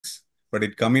but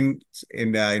it come in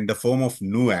the form of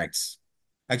new acts.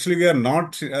 Actually, we are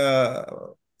not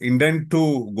intend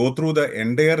to go through the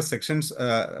entire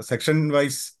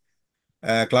section-wise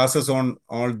classes on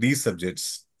all these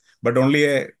subjects, but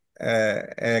only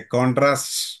a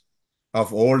contrast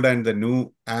of old and the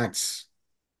new acts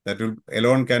that will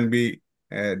alone can be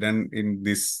done in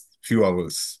these few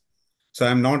hours. So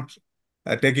I'm not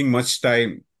taking much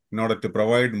time in order to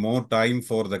provide more time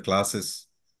for the classes.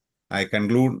 I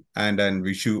conclude and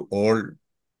wish you all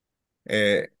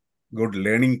a good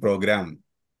learning program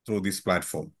through this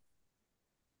platform.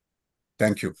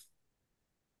 Thank you.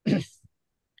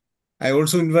 I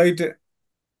also invite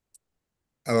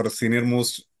our senior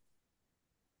most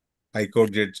High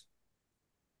Court Judge,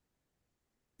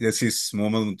 Justice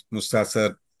Mohammad Mustaq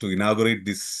sir, to inaugurate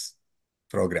this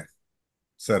program.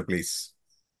 Sir, please.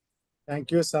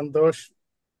 Thank you, Santosh.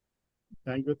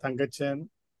 Thank you, Thangachan.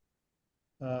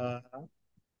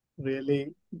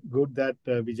 Really good that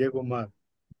Vijay Kumar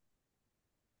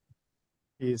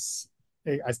has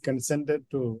consented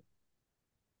to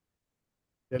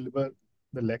deliver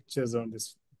the lectures on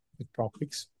these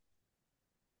topics.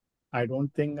 I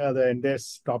don't think the entire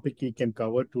topic he can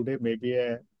cover today. Maybe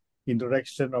a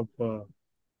introduction of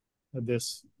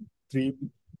this three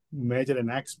major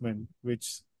enactment,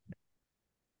 which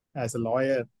as a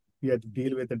lawyer we have to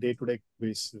deal with a day-to-day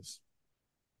basis.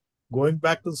 Going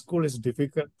back to school is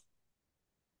difficult.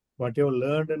 What you have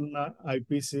learned in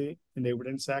IPC, in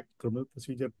Evidence Act, Criminal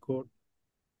Procedure Code,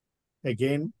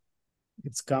 again,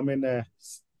 it's come in a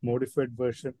modified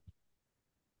version.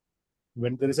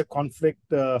 When there is a conflict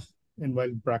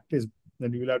while practice,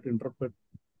 then you will have to interpret.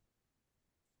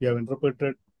 You have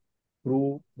interpreted,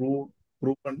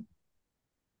 proven.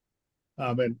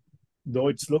 I mean, though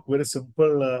it's look very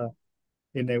simple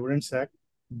in Evidence Act,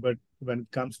 but when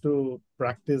it comes to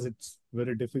practice, it's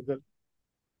very difficult.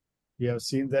 We have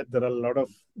seen that there are a lot of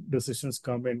decisions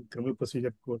come in Criminal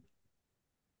Procedure Code.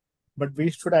 But we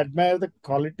should admire the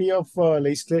quality of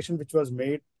legislation which was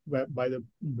made by the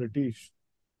British,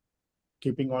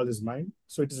 keeping all this in mind.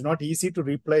 So it is not easy to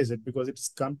replace it because it's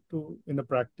come to in a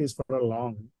practice for a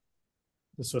long.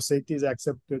 The society is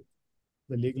accepted,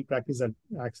 the legal practice are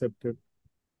accepted.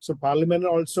 So Parliament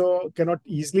also cannot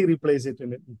easily replace it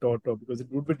in toto because it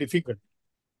would be difficult.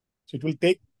 So it will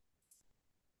take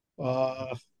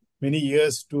many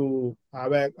years to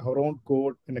have our own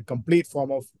code in a complete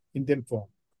form of Indian form.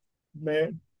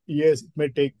 It may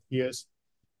take years.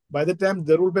 By the time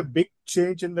there will be a big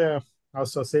change in our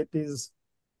society's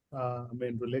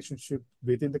relationship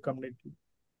within the community.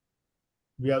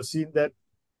 We have seen that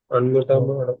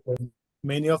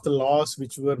many of the laws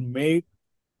which were made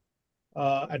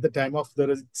at the time of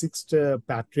the sixth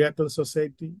patriarchal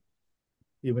society,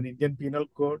 even Indian Penal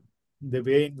Code, the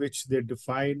way in which they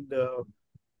defined the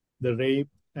rape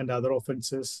and other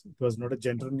offenses, it was not a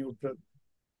gender neutral.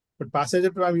 But passage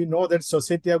of time, we know that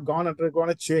society have undergone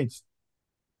a change.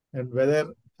 And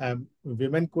whether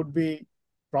women could be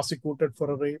prosecuted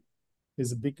for a rape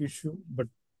is a big issue, but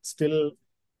still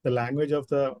the language of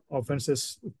the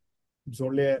offenses is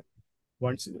only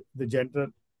once the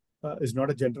gender is not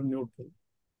a gender neutral.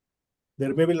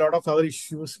 There may be a lot of other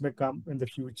issues may come in the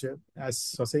future as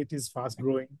society is fast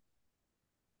growing.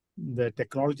 The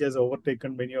technology has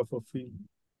overtaken many of our field.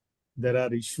 There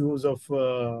are issues of,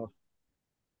 in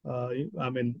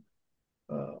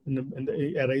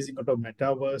the arising out of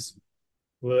metaverse,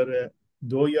 where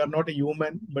though you are not a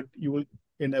human, but you will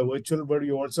in a virtual world,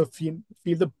 you also feel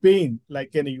the pain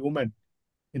like in a human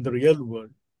in the real world.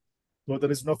 Though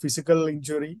there is no physical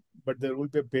injury, but there will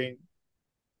be a pain.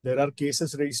 There are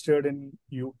cases registered in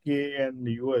UK and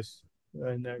US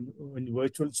and in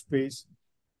virtual space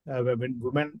when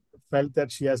women felt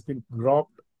that she has been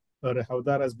groped or a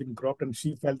Havdar has been groped and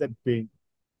she felt that pain.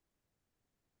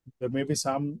 There may be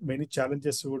many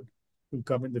challenges will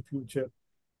come in the future.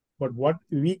 But what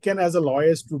we can as a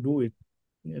lawyers to do it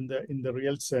in the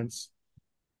real sense,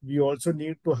 we also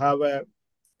need to have a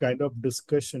kind of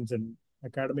discussions and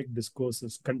academic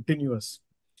discourses, continuous.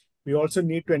 We also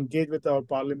need to engage with our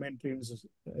parliamentarians,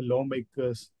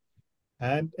 lawmakers,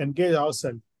 and engage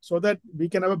ourselves so that we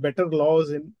can have a better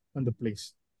laws on the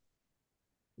place.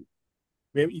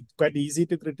 It's quite easy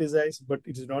to criticize, but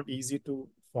it is not easy to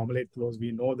formulate laws.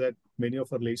 We know that many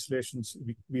of our legislations,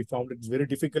 we found it's very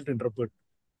difficult to interpret.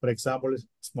 For example,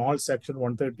 small section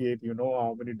 138, you know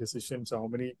how many decisions, how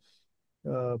many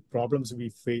problems we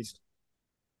faced.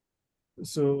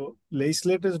 So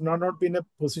legislators not be in a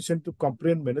position to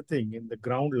comprehend many things in the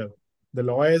ground level. The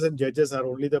lawyers and judges are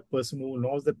only the person who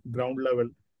knows the ground level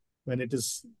when it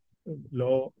is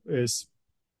law is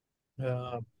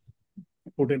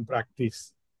put in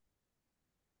practice.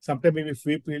 sometimes if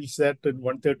we feel that in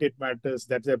 138 matters,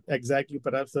 that's exactly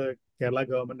perhaps the Kerala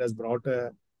government has brought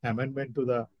a amendment to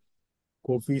the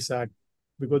Court Fees Act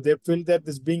because they feel that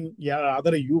this being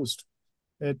rather used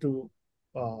to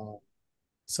uh,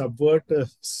 subvert a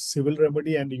civil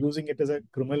remedy and using it as a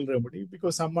criminal remedy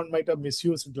because someone might have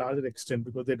misused it to a larger extent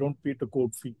because they don't pay the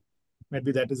court fee.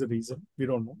 Maybe that is the reason. We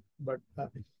don't know. But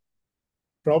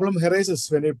problem arises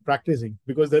when you're practicing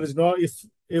because there is no,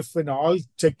 if in all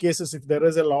check cases, if there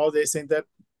is a law, they say that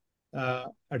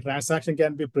a transaction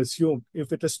can be presumed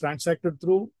if it is transacted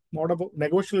through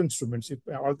negotiable instruments. If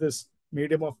all this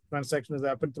medium of transaction has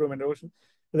happened through a negotiation,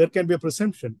 there can be a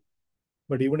presumption.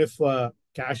 But even if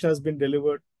cash has been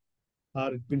delivered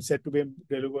or it's been said to be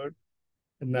delivered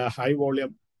in a high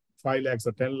volume, 5 lakhs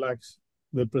or 10 lakhs,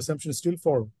 the presumption still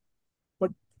follows.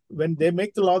 But when they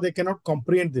make the law, they cannot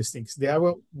comprehend these things. They have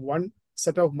one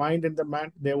set of mind in the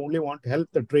mind. They only want to help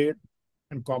the trade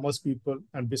and commerce people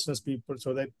and business people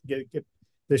so that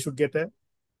they should get a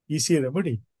easy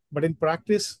remedy. But in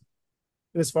practice,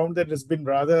 it is found that it's been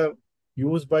rather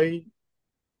used by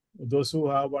those who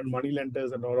have money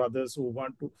lenders and or others who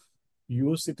want to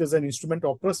use it as an instrument to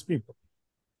oppress people.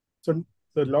 So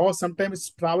the law sometimes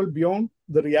travel beyond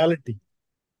the reality.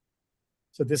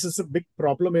 So this is a big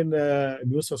problem in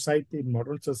new society, in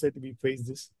modern society. We face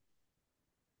this.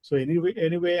 So anyway,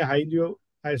 AILU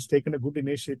has taken a good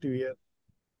initiative here.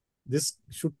 This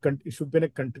should be a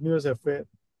continuous affair.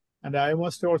 And I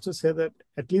must also say that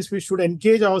at least we should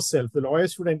engage ourselves. The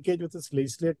lawyers should engage with the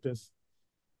legislators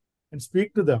and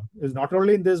speak to them. It's not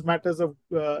only in these matters of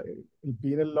in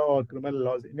penal law or criminal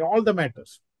laws, in all the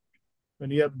matters.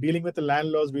 When you are dealing with the land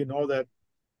laws, we know that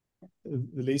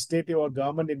the legislative or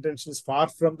government intention is far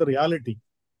from the reality.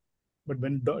 But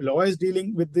when lawyers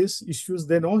dealing with these issues,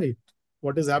 they know it,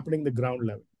 what is happening at the ground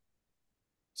level.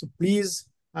 So please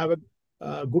have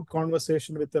a good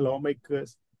conversation with the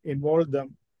lawmakers, involve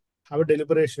them, have a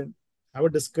deliberation, have a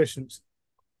discussions,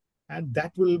 and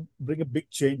that will bring a big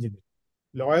change in it.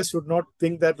 Lawyers should not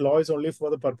think that law is only for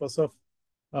the purpose of,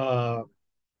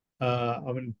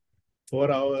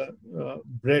 for our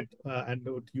bread and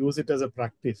use it as a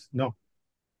practice. No.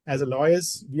 As a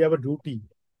lawyers, we have a duty.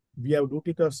 We have a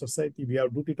duty to our society. We have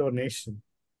a duty to our nation.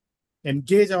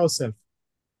 Engage ourselves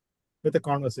with a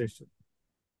conversation.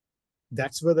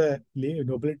 That's where the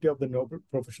nobility of the noble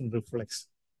profession reflects.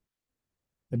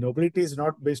 The nobility is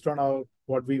not based on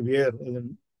what we wear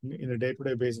in a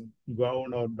day-to-day basis,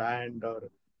 gown or band or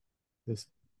this.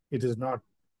 It is not.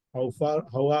 How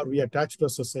are we attached to a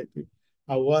society?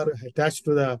 How are attached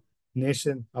to the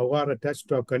nation? How are attached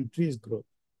to our country's growth?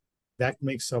 That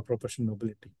makes our profession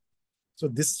nobility. So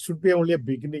this should be only a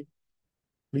beginning.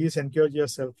 Please encourage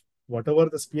yourself. Whatever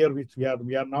the sphere which we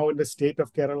are now in the state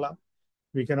of Kerala.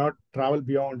 We cannot travel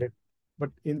beyond it. But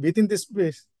within this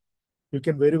space, you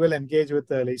can very well engage with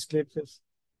the legislators.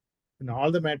 In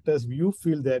all the matters, you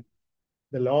feel that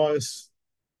the law is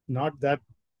not that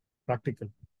practical.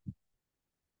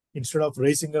 Instead of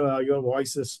raising your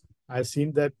voices, I've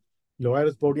seen that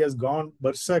lawyers' body has gone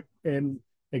berserk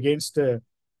against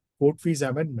court fees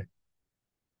amendment.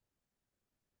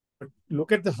 But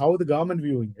look at how the government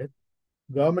viewing it.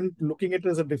 Government looking at it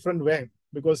as a different way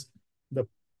because the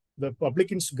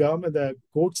government, the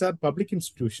courts are public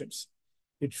institutions.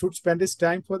 It should spend its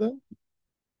time for the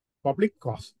public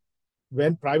cause.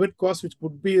 When private cause, it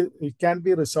can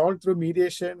be resolved through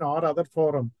mediation or other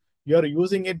forum, you are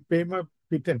using it payment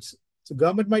pittance. So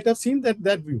government might have seen that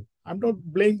view. I'm not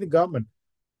blaming the government,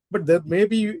 but there may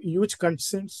be huge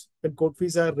concerns when court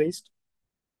fees are raised.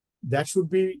 That should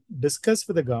be discussed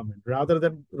with the government rather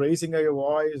than raising your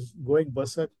voice, going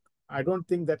berserk. I don't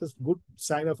think that is a good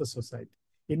sign of a society.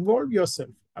 Involve yourself,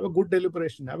 have a good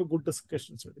deliberation, have a good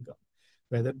discussions with the government,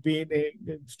 whether it be in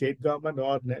a state government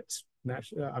or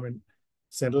national,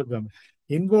 central government.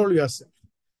 Involve yourself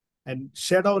and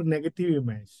shed our negative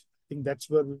image. I think that's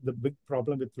where the big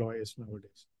problem with lawyers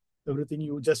nowadays. Everything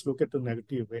you just look at the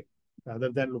negative way rather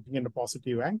than looking in a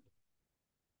positive way.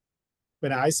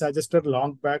 When I suggested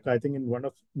long back, I think in one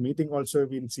of meeting also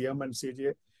in CM and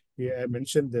CJ, I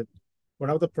mentioned that one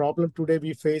of the problem today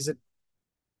we face it.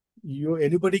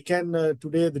 Anybody can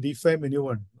today defame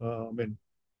anyone.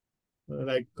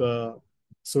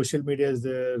 Social media is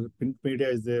there, print media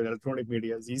is there, electronic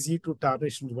media. It's easy to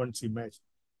tarnish one's image.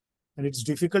 And it's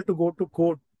difficult to go to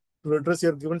court to redress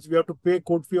your grievances. We have to pay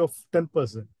court fee of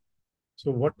 10%.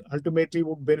 So what ultimately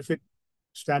would benefit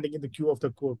standing in the queue of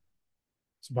the court?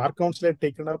 So Bar Council had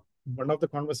taken up one of the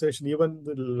conversation. Even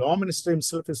the law minister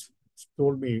himself has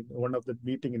told me one of the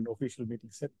official meeting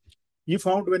said he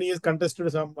found when he has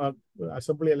contested some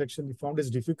assembly election, he found it's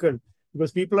difficult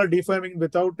because people are defaming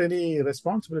without any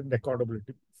responsibility and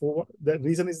accountability. For the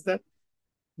reason is that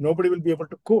nobody will be able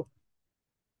to quote.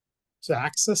 So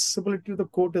accessibility to the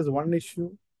court is one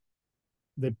issue.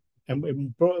 The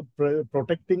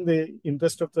protecting the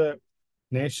interest of the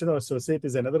nation or society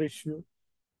is another issue,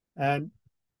 and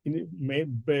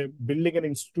building an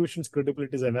institution's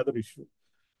credibility is another issue.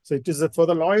 So it is for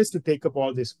the lawyers to take up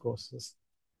all these courses,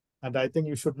 and I think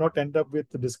you should not end up with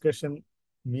the discussion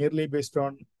merely based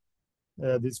on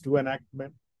these two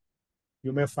enactments.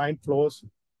 You may find flaws,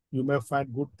 you may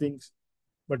find good things,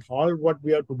 but all what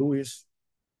we have to do is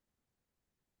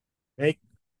make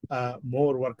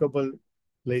more workable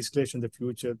legislation in the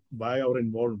future by our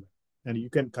involvement, and you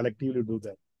can collectively do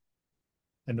that,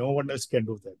 and no one else can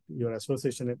do that. Your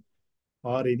association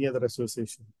or any other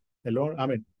association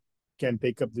alone, can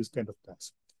take up this kind of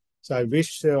task. So I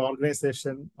wish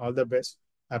organization all the best.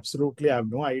 Absolutely, I have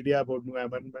no idea about new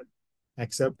amendment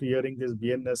except hearing this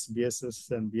BNS,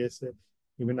 BSS, and BSA.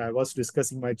 Even I was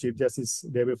discussing my Chief Justice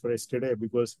day before yesterday,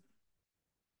 because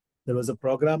there was a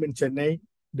program in Chennai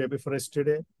day before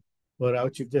yesterday where our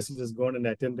Chief Justice has gone and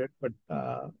attended, but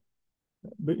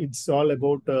it's all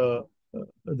about the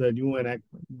new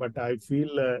enactment. But I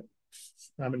feel,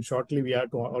 shortly we have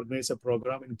to organize a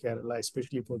program in Kerala,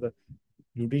 especially for the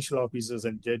judicial officers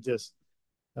and judges,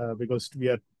 because we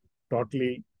are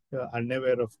totally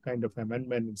unaware of kind of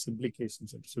amendment and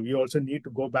implications. So we also need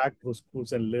to go back to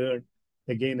schools and learn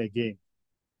again.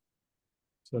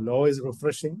 So law is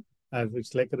refreshing, and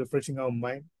it's like refreshing our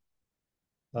mind.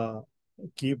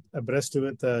 Keep abreast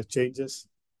with changes,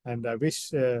 and I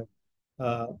wish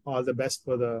all the best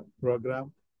for the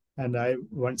program. And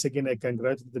once again I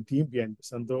congratulate the team behind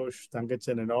Santosh,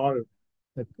 Tangachan, and all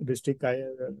the district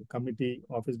committee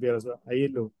office bearers,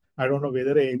 AILU. I don't know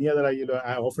whether any other AILU.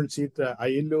 I often see the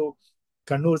AILU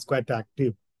Kannur is quite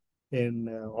active in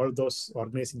all those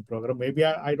organizing programs. Maybe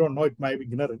I don't know, it might be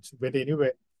ignorance, but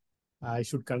anyway, I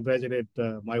should congratulate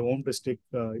my home district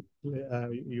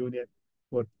union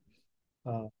for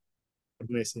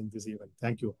organizing this event.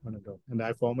 Thank you, Anand. And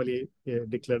I formally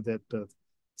declare that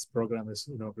this program is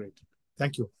inaugurated.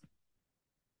 Thank you.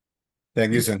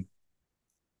 Thank you, sir.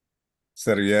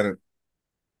 Sir, we are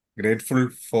grateful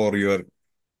for your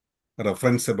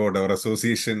reference about our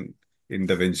association in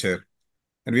the venture.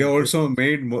 And we have also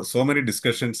made so many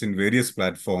discussions in various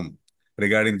platforms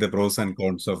regarding the pros and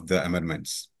cons of the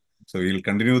amendments. So we will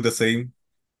continue the same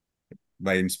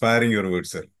by inspiring your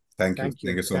words, sir. Thank you.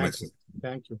 Thank you so much, sir.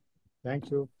 Thank you. Thank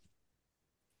you.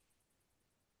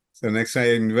 So next I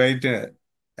invite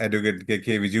Advocate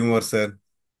K.K. Vijumar, sir,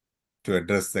 to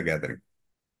address the gathering.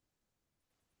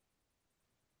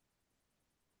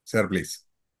 Sir, please.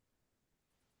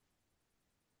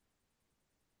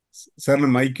 Sir,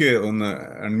 mic on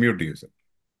unmute you, sir.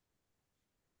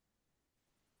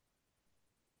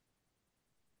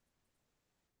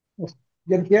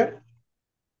 Can hear?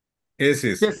 Yes.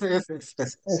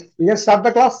 Yes, start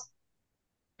the class.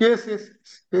 Yes.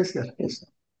 Yes.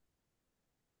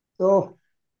 So,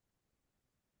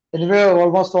 anyway,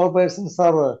 almost all persons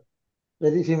are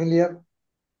very familiar,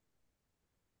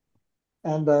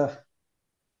 and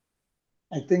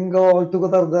I think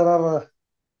altogether there are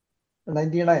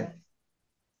 99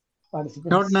 participants.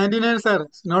 Not 99, sir.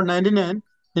 Not 99.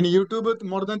 In YouTube,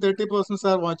 more than 30 persons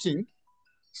are watching.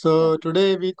 So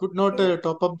today we could not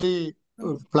top up the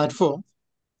platform.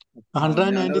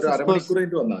 196 persons.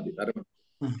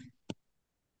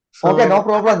 Okay, no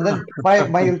problem. Then my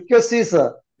request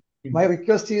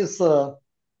is those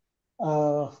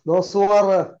who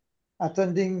are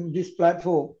attending this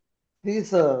platform,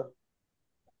 please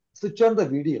switch on the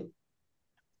video.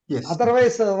 Yes.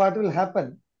 Otherwise, what will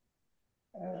happen?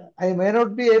 I may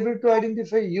not be able to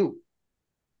identify you.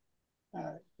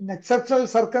 In exceptional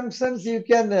circumstances, you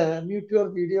can mute your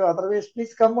video. Otherwise,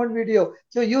 please come on video.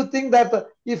 So you think that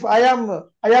if I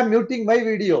am muting my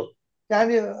video,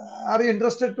 are you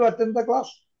interested to attend the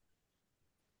class?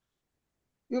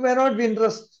 You may not be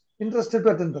interested to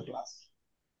attend the class.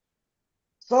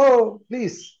 So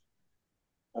please,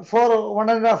 for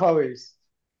 1.5 hours,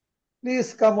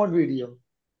 please come on video.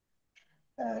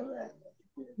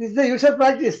 This is the usual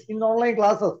practice in online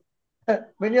classes.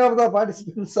 Many of the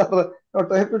participants are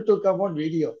not able to come on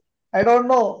video. I don't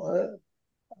know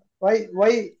why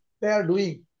they are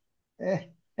doing.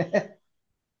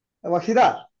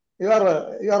 Wahida, you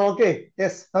are okay.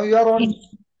 Yes, now you are on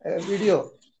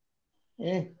video.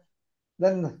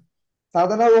 Then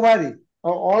Sadhana Kumari,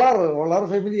 all are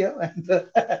familiar, and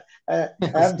I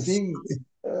am seeing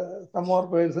some more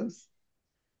persons.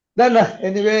 Then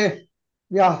anyway,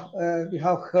 we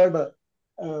have heard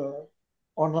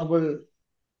Honorable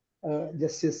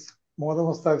Justice Mohammad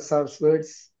Mustaq sir's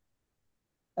words,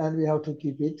 and we have to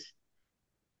keep it.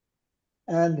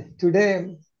 And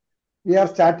today we are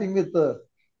starting with a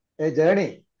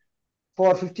journey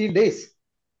for 15 days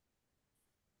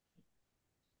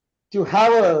to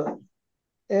have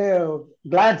a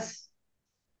glance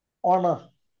on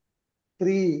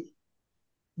 3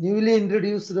 newly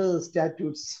introduced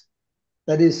statutes.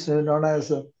 That is known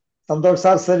as Santosh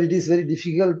sir said it is very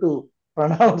difficult to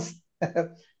pronounce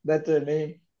that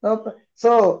name.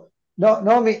 So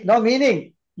no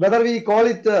meaning whether we call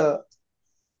it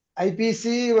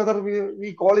IPC, whether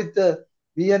we call it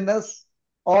BNS,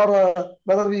 or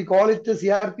whether we call it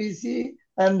CRPC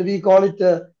and we call it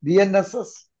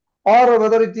BNSS, or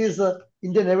whether it is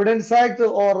Indian Evidence Act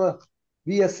or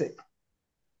BSA.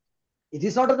 It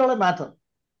is not at all a matter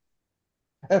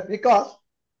because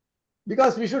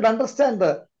we should understand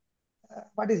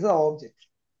what is the object.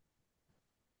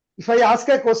 If I ask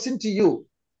a question to you,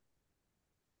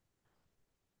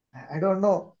 I don't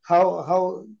know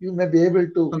how you may be able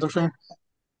to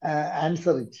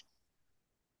answer it.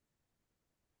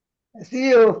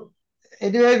 See,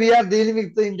 anyway, we are dealing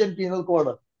with the Indian Penal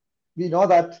Code. We know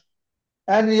that.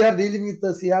 And we are dealing with the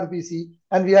CRPC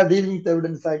and we are dealing with the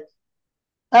Evidence Act.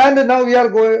 And now we are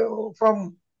going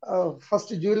from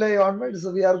 1st July onwards,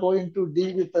 we are going to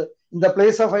deal with, in the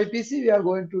place of IPC, we are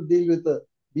going to deal with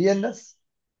BNS.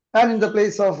 And in the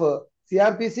place of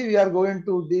CRPC, we are going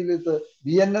to deal with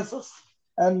BNSS.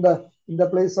 And in the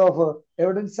place of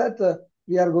Evidence Act,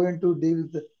 we are going to deal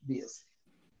with BS.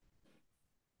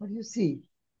 But you see,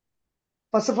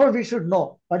 first of all, we should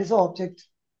know what is the object.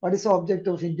 What is the object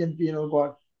of Indian Penal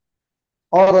Code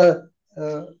or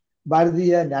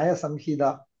Bharatiya Nyaya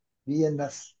Samhita,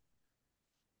 BNS?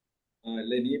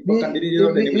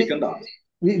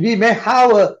 We may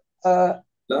have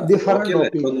different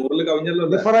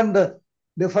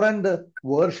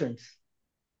versions.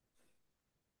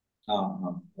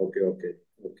 Okay.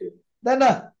 Then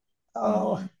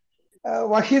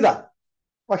Wahida,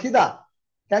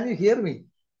 can you hear me?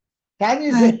 Can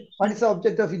you say what is the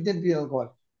object of Indian Penal Code?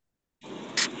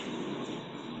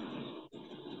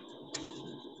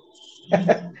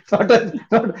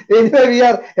 Anyway,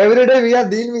 every day we are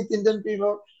dealing with Indian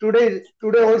Penal. Today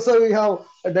also we have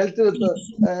dealt with,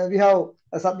 we have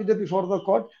submitted before the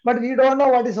court, but we don't know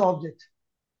what is the object.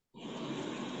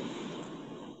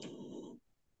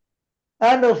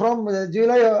 And from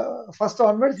July 1st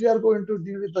onwards, we are going to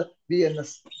deal with the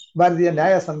BNS, Bharatiya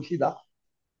Nyaya Samhita.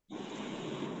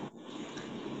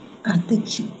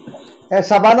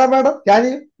 Shabana madam,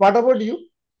 what about you?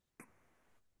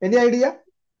 Any idea?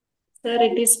 Sir,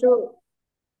 it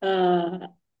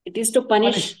is to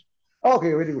punish.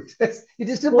 Okay, very good. Yes, it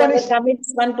is to punish. Whoever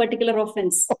commits one particular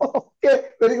offense.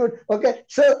 Okay, very good. Okay,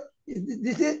 so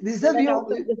this is the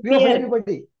view of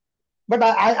everybody. But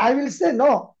I will say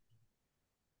no.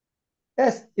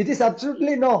 Yes, it is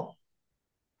absolutely no.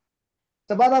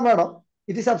 Shabana madam,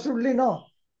 it is absolutely no.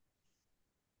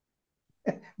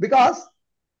 Because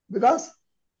the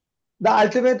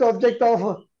ultimate object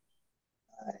of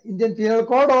Indian Penal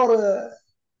Code or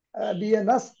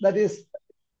BNS, that is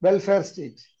welfare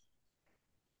state.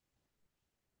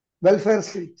 Welfare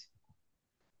state.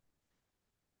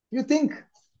 You think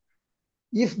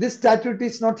if this statute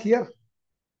is not here,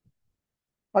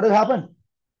 what will happen?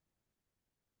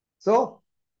 So,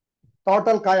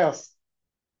 total chaos,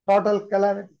 total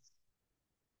calamity.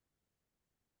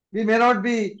 We may not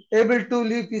be able to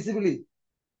live peaceably.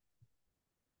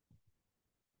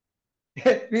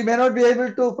 We may not be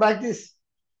able to practice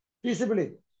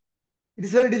peaceably. It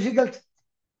is very difficult.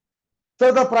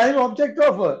 So the prime object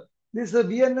of this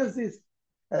BNS is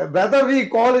whether we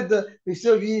call it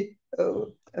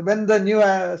when the new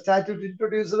statute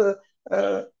introduced,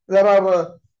 there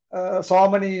are so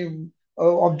many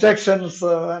objections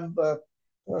and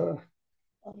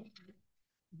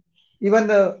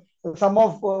even some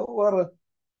of were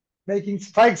making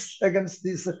strikes against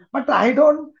this. But I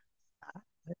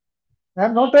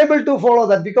am not able to follow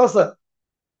that because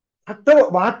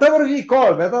whatever we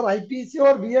call, whether IPC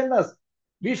or BNS,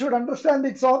 we should understand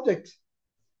its object.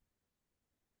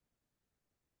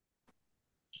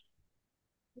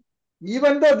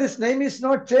 Even though this name is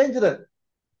not changed,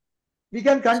 we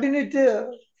can continue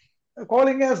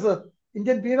calling as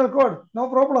Indian Penal Code, no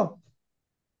problem.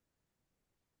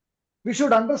 We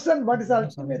should understand what is the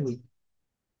ultimate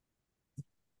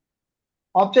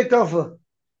object of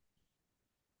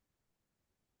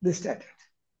this statute.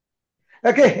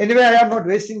 Okay, anyway, I am not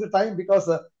wasting the time because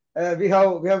we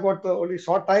have got only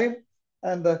short time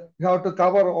and we have to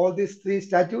cover all these 3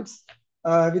 statutes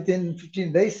within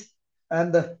 15 days.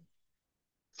 And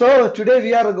So today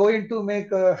we are going to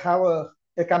have a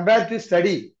comparative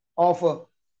study of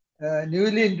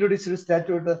newly introduced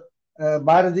statute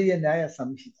Bharatiya Nyaya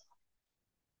Samhita.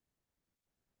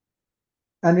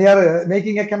 And we are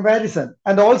making a comparison.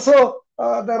 And also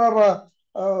there are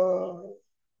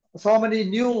so many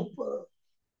new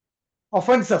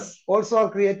offenses also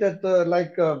are created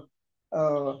like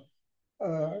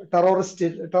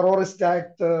terrorist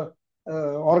act,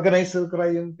 organized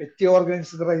crime, petty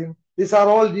organized crime. These are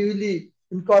all newly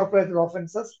incorporated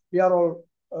offenses. We are all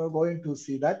going to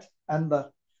see that. And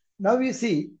now we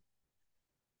see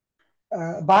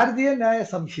Bharatiya Nyaya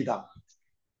Samhita.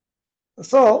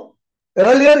 So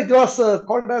earlier it was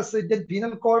called as Indian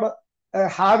Penal Code,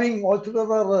 having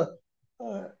altogether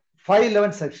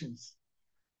 511 sections.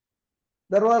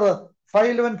 There were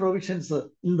 511 provisions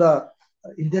in the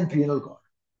Indian Penal Code.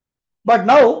 But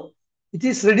now it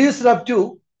is reduced up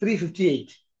to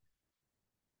 358.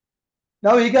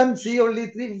 Now you can see only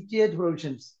 358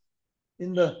 provisions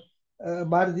in the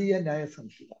Bharatiya Nyaya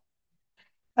Samhita.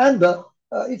 And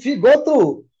if you go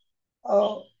through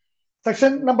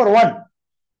section number 1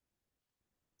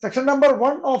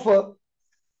 of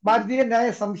Bharatiya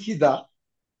Nyaya Samhita,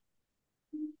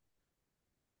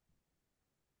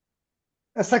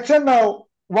 section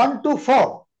 1 to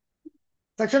 4,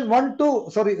 section 1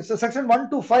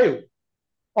 to 5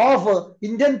 of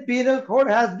Indian Penal Code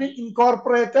has been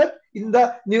incorporated in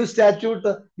the new statute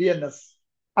BNS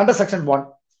under section 1.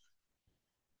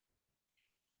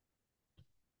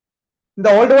 In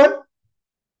the old one,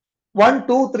 1,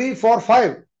 2, 3, 4,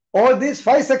 5, all these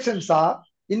 5 sections are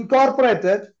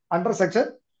incorporated under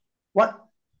section 1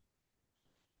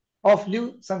 of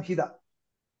new Samhita.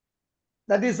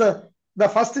 That is the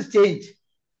first change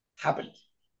happened.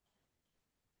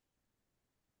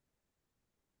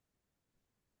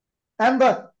 And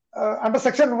under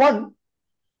section 1,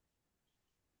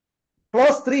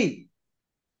 clause 3,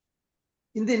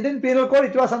 in the Indian Penal Code,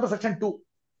 it was under section 2.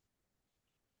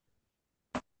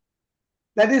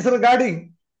 That is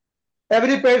regarding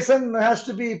every person has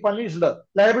to be punished,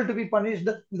 liable to be punished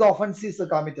if the offense is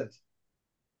committed.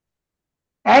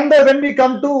 And when we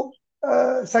come to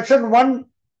section 1,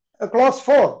 clause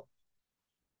 4,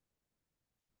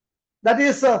 that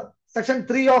is section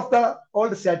 3 of the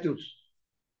old statute.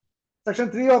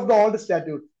 Section 3 of the old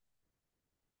statute.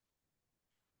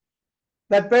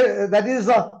 That is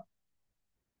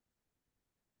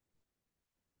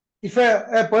if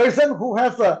a person who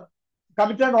has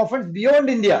committed an offense beyond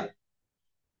India,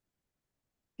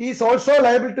 he is also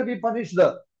liable to be punished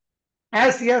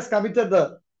as he has committed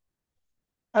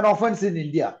an offense in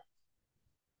India.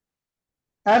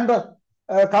 And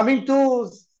coming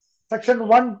to section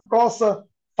 1, clause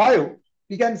 5,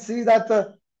 we can see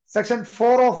that section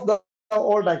 4 of the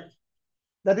old act,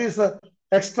 that is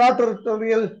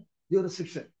extraterritorial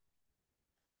jurisdiction.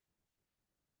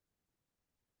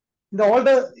 In the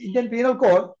older Indian Penal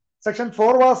Code, section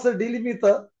 4 was dealing with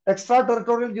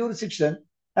extraterritorial jurisdiction,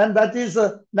 and that is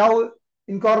now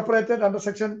incorporated under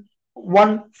section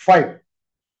 1(5).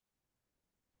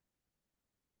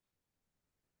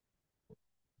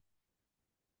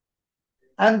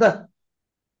 And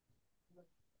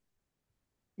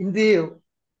in the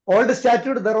old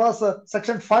statute, there was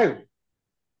section 5,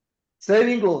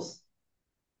 saving clause.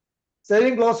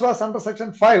 Saving clause was under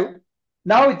section 5.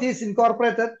 Now it is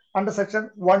incorporated under section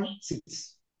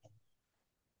 1(6).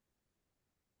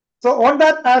 So on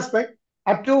that aspect,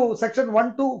 up to section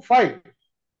 1 to 5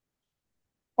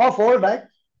 of old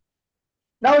act,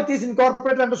 now it is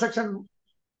incorporated under section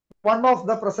 1 of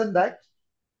the present act.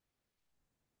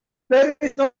 There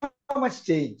is not much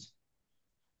change.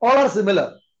 All are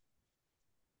similar.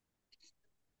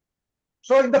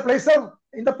 So in the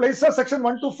place of section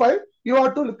 1 to 5, you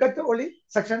have to look at only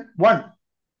section 1,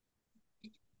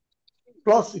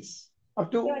 clause 6,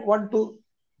 up to 1 to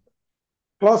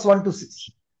clause 1 to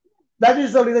 6. That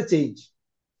is only the change.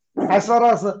 As far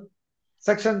as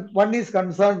section 1 is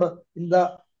concerned in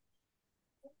the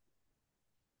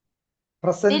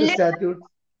present statute,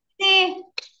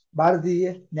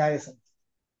 Bharatiya Nyaya Samhita.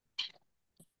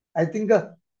 I think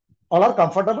all are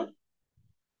comfortable.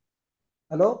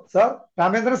 Hello, sir.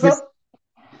 Ramendra, sir.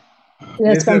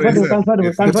 Yes, comfortable,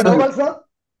 comfortable, comfortable. Sir?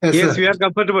 Yes, we are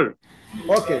comfortable.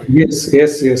 Okay.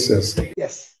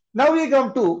 Yes. Now we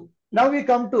come to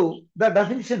the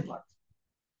definition part.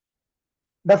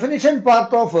 Definition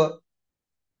part of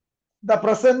the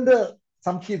present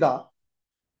Samhita,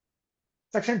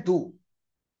 section 2.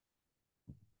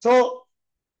 So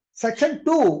section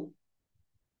 2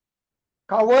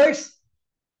 covers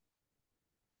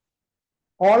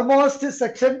almost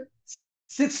section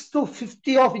 6 to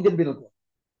 50 of Indian Penal Code.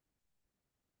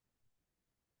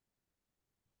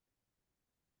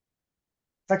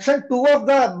 Section 2 of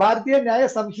the Bharatiya Nyaya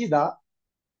Samhita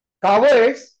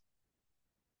covers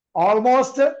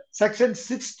almost section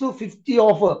 6 to 50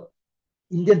 of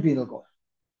Indian Penal Code.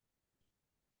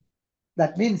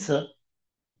 That means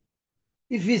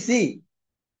if we see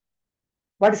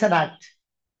what is an act,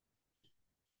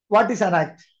 what is an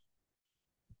act?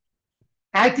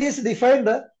 Act is defined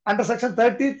under section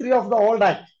 33 of the old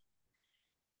act.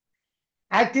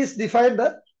 Act is defined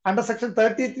under section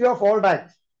 33 of old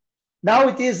act. Now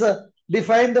it is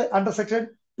defined under section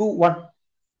 2(1).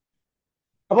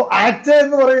 അപ്പോൾ act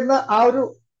എന്ന് പറയുന്ന ആ ഒരു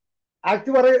act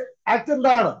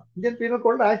എന്താണ്, Indian penal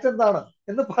കോഡിൽ act എന്താണ്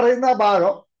എന്ന് പറയുന്ന ആ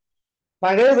ഭാഗം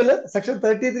പഴയതില് സെക്ഷൻ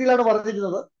 33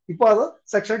 പറഞ്ഞിരുന്നത്. ഇപ്പൊ അത്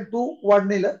സെക്ഷൻ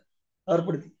 2(1)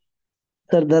 ഏർപ്പെടുത്തി.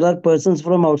 Sir, there are persons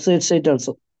from outside state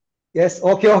also. Yes,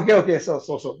 okay. So,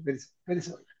 very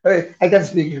sorry. I can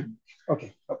speak. Okay.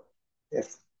 Yes.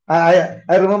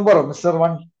 I remember Mr.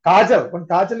 Kajal. When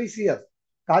Kajal is here.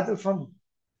 Kajal from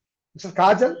Mr.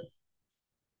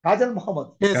 Kajal Muhammad.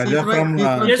 Yes, Khaja from,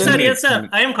 Yes, sir.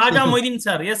 I am Khaja Moidin,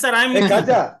 sir. Yes, sir. I am. Hey,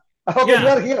 Khaja. Okay, Yeah.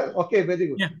 you are here. Okay, very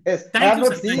good. Yeah. Yes. Thank I am you,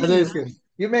 not sir. seeing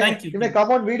Thank you. you. You may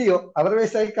come on video.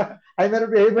 Otherwise, I may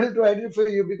not be able to identify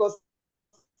you because.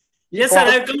 Yes, sir.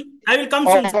 I will come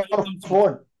soon. Sir. I will come soon.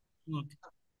 Phone. Okay.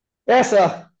 Yes, sir.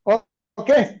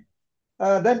 Okay.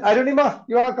 Then Arunima,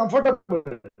 you are comfortable.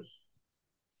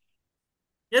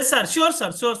 Yes, sir. Sure,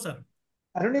 sir.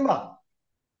 Arunima.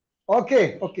 Okay.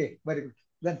 Very good.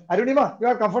 Then Arunima, you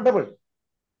are comfortable.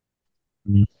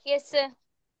 Yes, sir.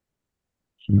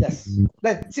 Yes.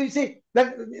 Then see. Then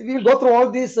we will go through all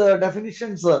these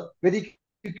definitions very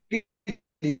quickly.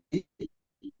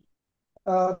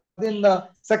 Then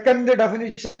second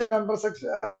definition under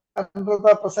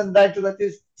the present act, that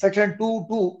is section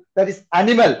 2(2), that is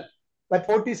animal. That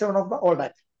 47 of the old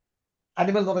act.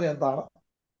 Animal എന്ന് പറഞ്ഞാൽ എന്താണ്?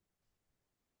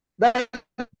 Then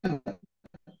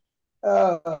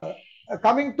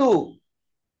coming to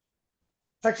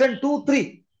section 2(3),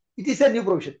 it is a new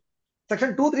provision.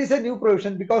 Section 2(3) is a new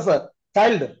provision because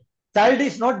child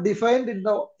is not defined in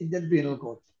the Indian Penal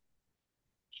Code.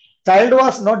 Child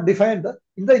was not defined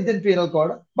in the Indian Penal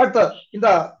Code, but in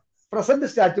the present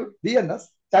statute, BNS,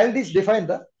 child is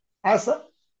defined as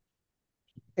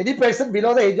any person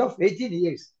below the age of 18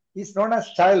 years is known as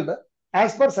child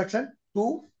as per section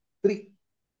 2(3).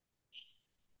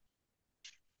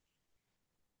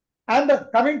 And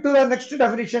coming to the next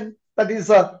definition, that is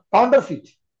counterfeit.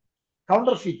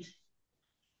 Counterfeit.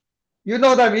 You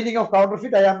know the meaning of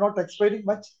counterfeit. I am not explaining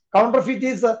much. Counterfeit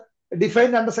is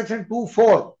defined under section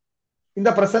 2(4) in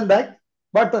the present act,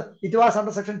 but it was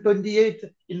under section 28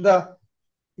 in the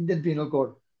Indian Penal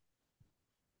Code.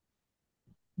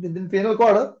 The Indian Penal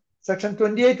Code, section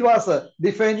 28 was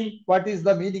defining what is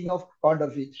the meaning of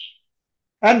counterfeit.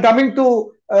 And coming to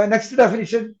next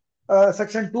definition,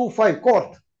 section 2(5),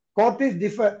 court. Court is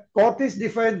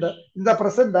defined in the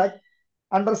present act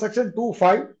under section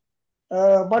 2(5),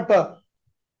 but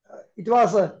it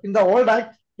was in the old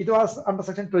act, it was under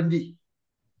section 20.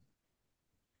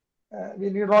 We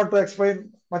need not to explain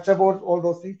much about all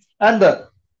those things. And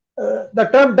the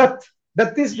term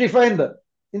death is defined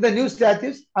in the new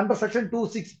statutes under section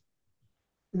 2(6).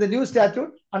 In the new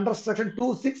statute under section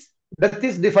 2(6), death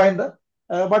is defined,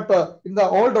 but in the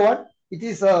old one, it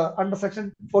is under section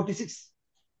 46.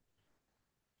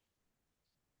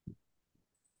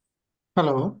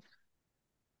 Hello.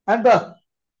 And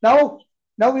now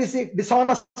we see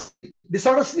dishonesty.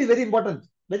 Dishonesty is very important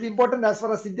as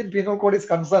far as Indian Penal Code is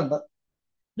concerned.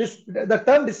 The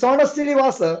term dishonesty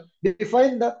was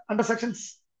defined under section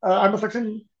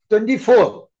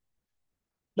 24.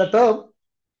 The term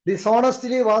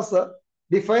dishonesty was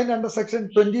defined under section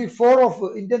 24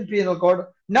 of Indian Penal Code.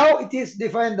 Now it is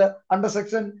defined under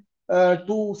section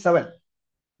 2(7).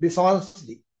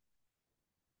 Dishonesty.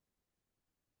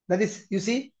 That is, you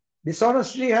see,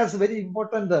 dishonesty has very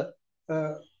important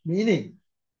meaning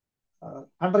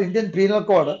under Indian Penal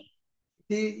Code.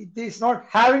 It is not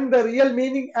having the real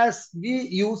meaning as we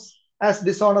use as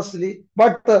dishonestly,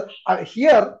 but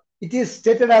here it is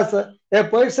stated as a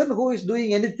person who is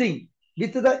doing anything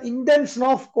with the intention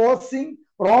of causing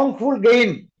wrongful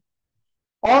gain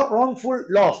or wrongful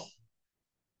loss.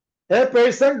 A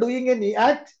person doing any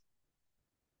act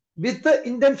with the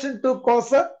intention to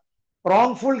cause a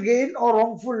wrongful gain or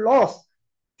wrongful loss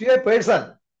to a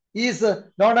person is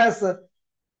known as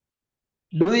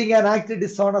doing an act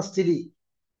dishonestly.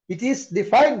 It is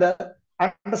defined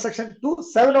under section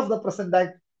 2(7) of the present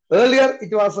act. Earlier,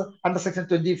 it was under section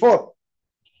 24.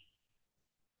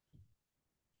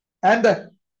 And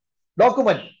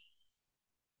document.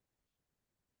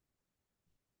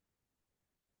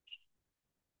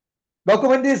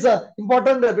 Document is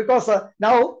important because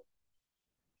now,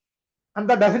 and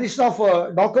the definition of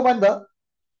document,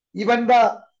 even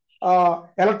the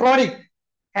electronic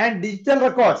and digital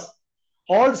records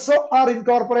also are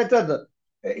incorporated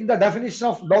in the definition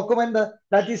of document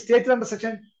that is stated under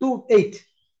section 2(8).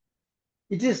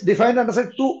 It is defined under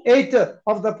section 2(8)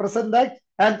 of the present act,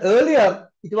 and earlier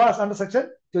it was under section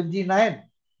 29.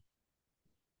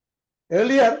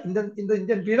 Earlier in the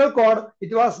Indian Penal Code,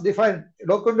 it was defined,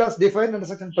 document was defined under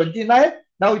section 29.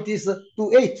 Now it is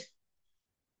 2(8).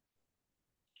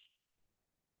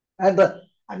 And the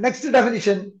next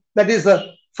definition, that is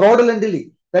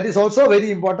fraudulently. That is also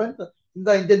very important in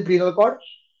the Indian Penal Code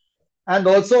and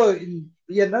also in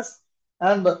BNS.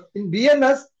 And in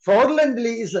BNS,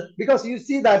 fraudulently is because you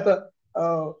see that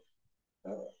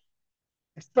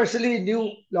especially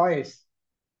new lawyers,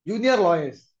 junior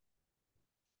lawyers,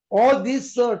 all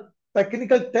these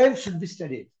technical terms should be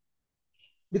studied.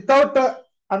 Without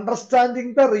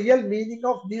understanding the real meaning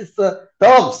of these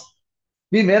terms,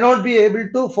 we may not be able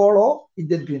to follow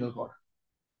Indian Penal Code.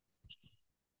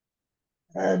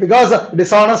 Because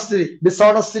dishonestly,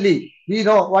 we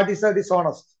know what is a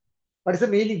dishonest. What is the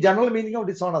meaning, general meaning of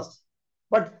dishonest?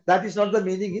 But that is not the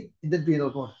meaning in Indian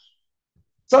Penal Code.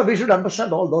 So we should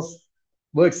understand all those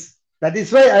words. That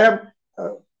is why I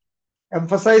am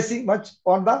emphasizing much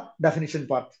on the definition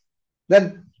part.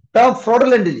 Then term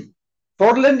fraudulently.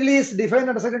 Fraudulently is defined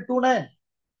under section 2(9).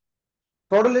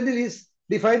 Fraudulently is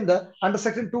defined under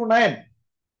section 2(9).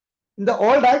 In the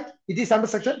old act, it is under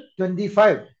section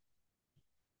 25.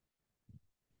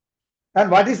 And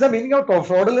what is the meaning of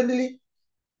fraudulently?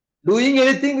 Doing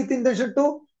anything with intention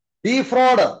to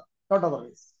defraud, not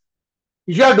otherwise.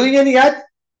 If you are doing any act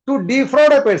to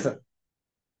defraud a person,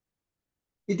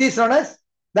 it is known as,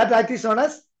 that act is known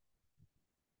as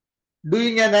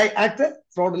doing an act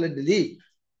fraudulently.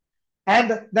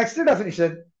 And next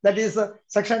definition, that is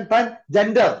section 10,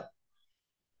 gender.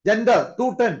 Gender,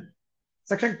 210.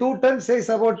 Section 210 says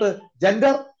about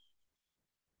gender.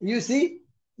 You see,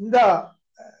 in the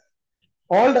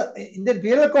old Indian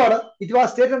Penal Code, it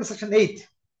was stated under section 8.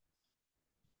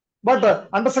 But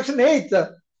under section 8,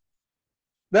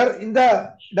 there in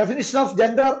the definition of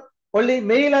gender, only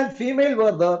male and female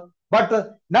were there.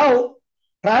 But now,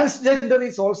 transgender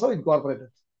is also incorporated.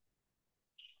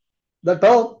 The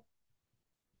term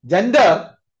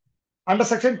gender under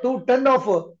section 210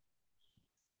 of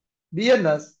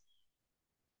BNS,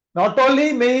 not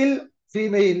only male,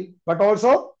 female, but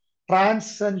also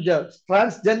transgender.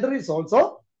 Transgender is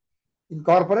also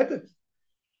incorporated.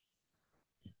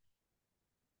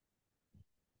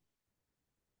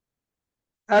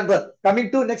 And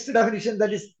coming to next definition,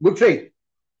 that is good faith.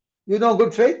 You know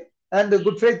good faith, and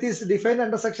good faith is defined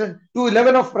under section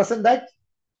 211 of present act,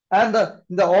 and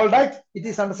in the old act, it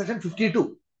is under section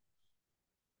 52.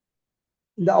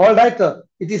 In the old act,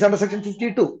 it is under section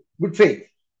 52, good faith.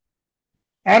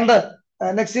 And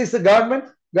next is the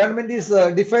government. Government is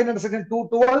defined under section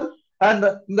 212, and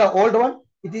in the old one,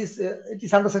 it is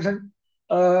under section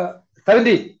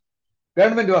 17.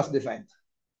 Government was defined.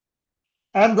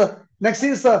 And next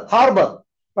is harbor.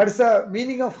 What is the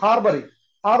meaning of harboring?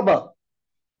 Harbor.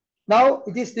 Now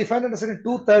it is defined under section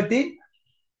 213,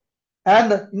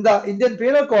 and in the Indian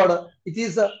Penal Code, it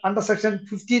is under section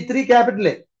 53, capital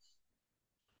A.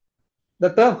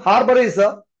 The term harbor is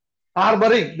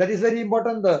harboring. That is very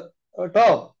important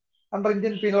term under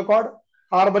Indian Penal Code.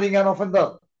 Harboring an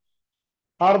offender,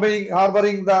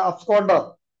 harboring the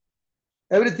absconder.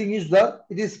 Everything is there.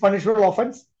 It is punishable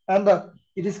offense, and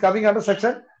it is coming under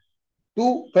section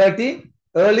 213.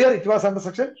 Earlier, it was under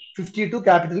section 52,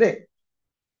 capital A.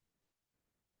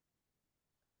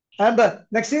 And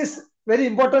next is very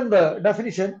important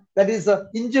definition, that is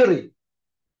injury.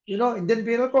 You know, Indian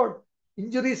Penal Code,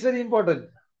 injury is very important.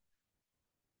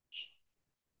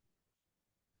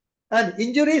 And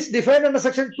injury is defined under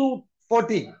section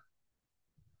 214.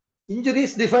 Injury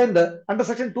is defined under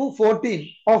section 214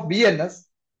 of BNS.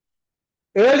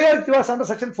 Earlier, it was under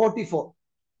section 44.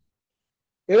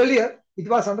 Earlier, it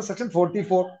was under section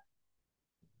 44.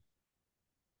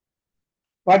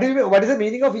 What is the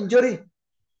meaning of injury?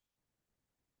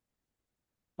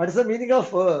 What is the meaning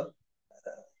of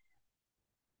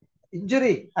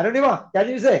injury? Anonima, can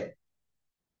you say?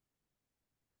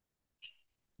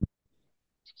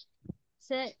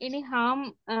 Sir, any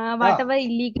harm, whatever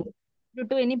illegal due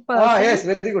to any person. Yes,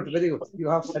 very good, very good. You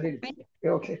have studied it.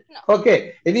 Okay.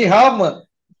 Okay. Any harm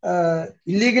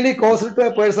illegally caused to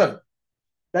a person,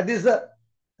 that is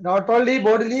not only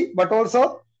bodily, but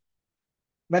also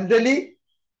mentally,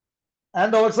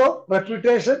 and also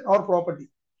reputation or property.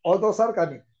 All those are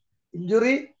coming.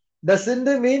 Injury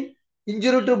doesn't mean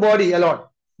injury to body alone.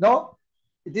 No,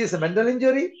 it is a mental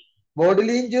injury,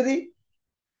 bodily injury,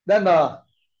 then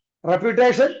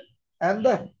reputation,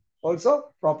 and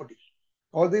also property.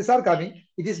 All these are coming.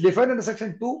 It is defined under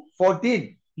section 214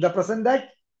 in the present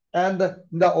act, and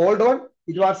in the old one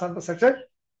it was under section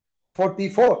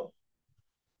 44.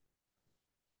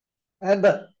 And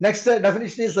the next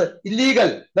definition is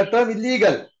illegal. The term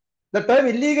illegal. The term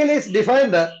illegal is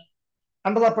defined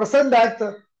under the present act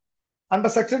under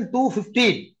section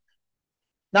 215.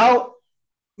 Now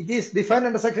it is defined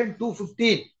under section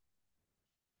 215.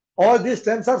 All these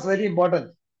terms are very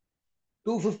important.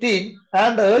 215,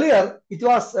 and earlier it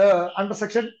was under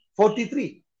section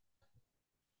 43.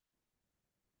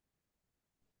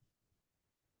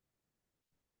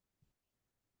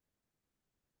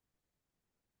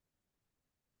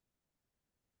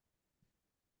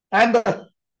 And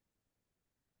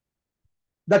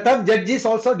the term judge is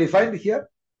also defined here.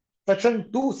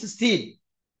 Section 216.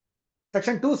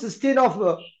 Section 216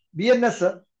 of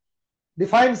BNS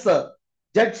defines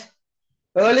judge.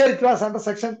 Earlier it was under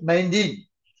section 19.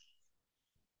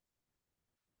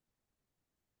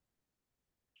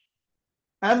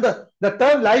 And the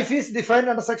term life is defined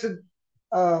under section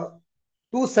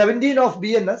 217 of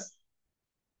BNS.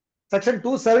 Section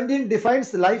 217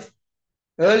 defines life.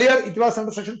 Earlier it was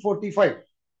under section 45.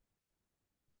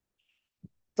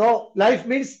 So life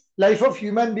means life of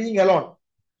human being alone.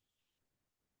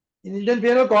 In Indian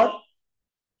Penal Code,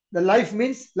 the life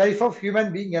means life of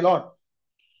human being alone.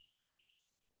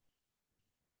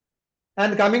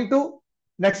 And coming to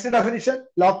next definition,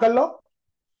 local law,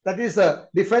 that is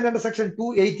defined under section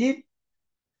 218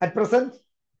 at present,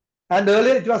 and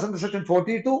earlier it was under section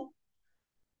 42.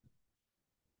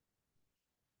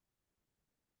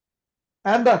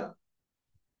 And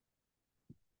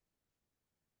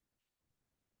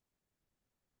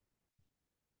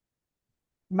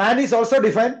man is also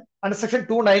defined under section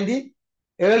 290.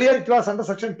 Earlier it was under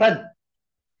section 10.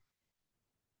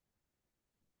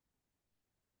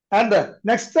 And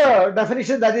next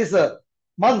definition, that is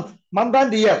month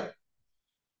and year.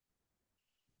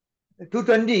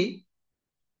 220,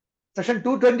 section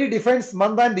 220 defines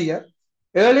month and year.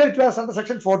 Earlier it was under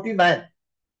section 49.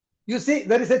 You see,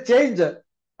 there is a change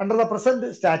under the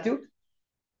present statute,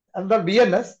 under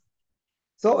BNS.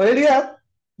 So earlier,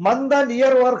 month and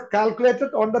year were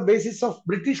calculated on the basis of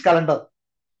British calendar.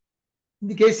 In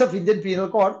the case of Indian Penal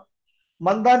Code,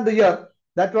 month and year,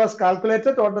 that was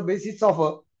calculated on the basis of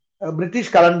a British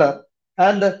calendar.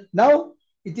 And now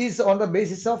it is on the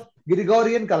basis of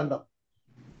Gregorian calendar,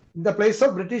 in the place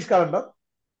of British calendar.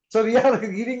 So we are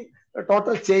giving a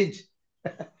total change.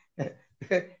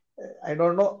 I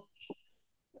don't know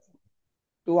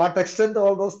to what extent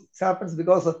all those happens,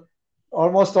 because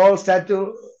almost all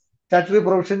statutory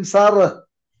provisions are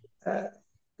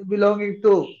belonging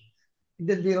to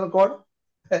Indian Penal Code,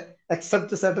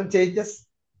 except certain changes.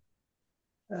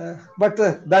 But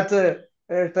that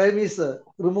time is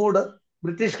removed.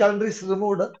 British calendar is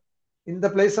removed. In the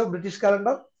place of British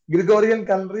calendar, Gregorian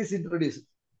calendar is introduced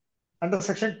under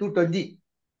section 220.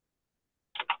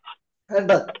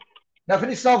 And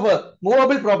definition of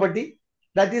movable property,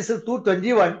 that is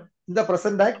 221 in the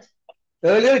present act.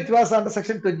 Earlier it was under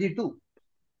section 22.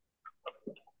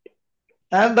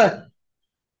 And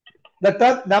the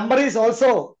term number is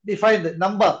also defined.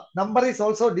 Number is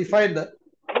also defined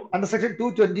under section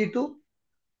 222.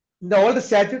 In the old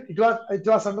statute, it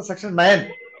was under section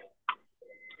 9.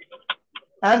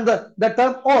 And the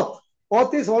term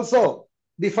oath is also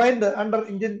defined under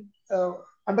Indian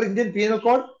Penal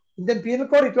Code. Indian Penal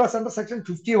Code, it was under section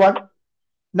 51.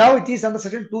 Now it is under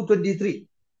section 223.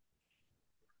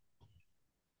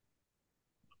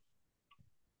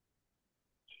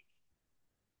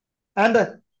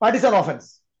 And what is an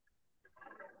offense?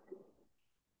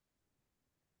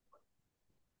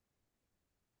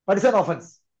 What is an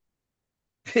offense?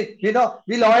 We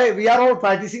are all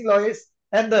practicing lawyers,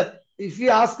 and if we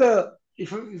ask,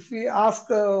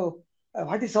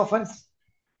 what is offense?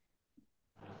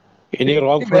 Any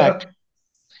wrongful act.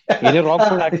 Any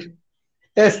wrongful act.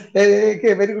 Yes,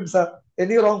 okay, very good, sir.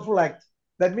 Any wrongful act.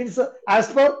 That means,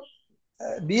 as per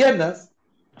BNS,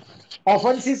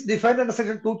 offense is defined under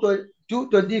section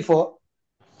 224.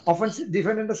 Offense is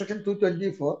defined under section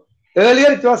 224.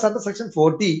 Earlier it was under section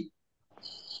 40.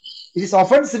 It is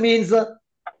offense means a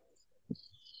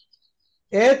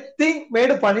thing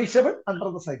made punishable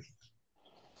under the section.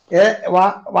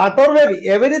 Whatever may be,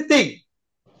 everything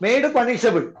made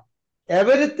punishable.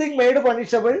 Everything made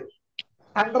punishable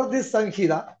under this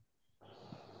Sanhita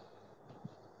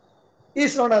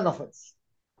is not an offense.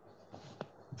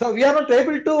 So we are not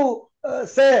able to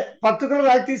say particular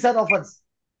act is an offense.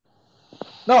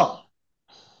 No.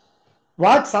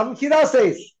 What Samhita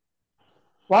says,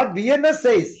 what BNS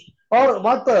says, or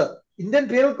what the Indian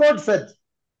Penal Code said,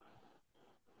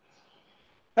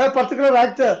 a particular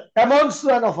act amounts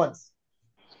to an offense.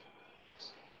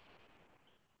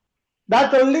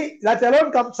 That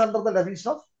alone comes under the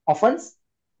definition of offense.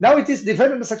 Now it is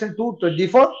defined under section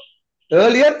 224.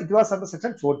 Earlier it was under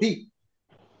section 40.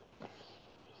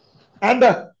 And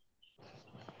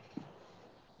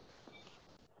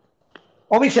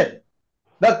omission.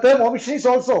 The term omission is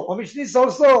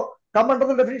also come under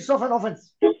the definition of an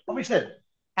offense. Omission.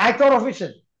 Act or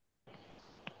omission.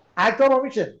 Act or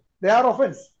omission. They are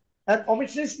offense. And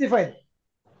omission is defined.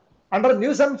 Under New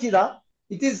Samhita,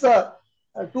 it is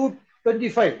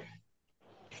 225.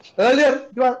 Earlier,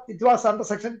 it was under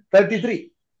section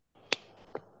 33.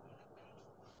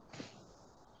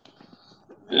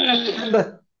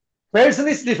 And person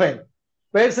is defined.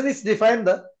 Person is defined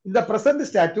in the present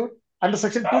statute under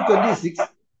section 226.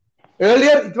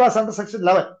 Earlier, it was under section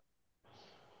 11.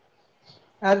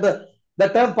 And the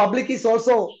term public is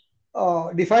also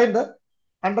defined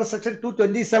under section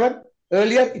 227.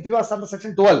 Earlier, it was under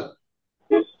section 12.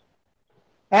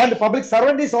 And public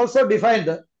servant is also defined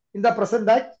in the present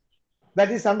act, that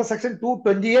is under section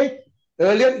 228.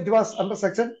 Earlier, it was under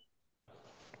section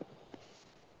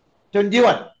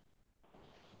 21.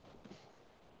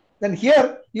 Then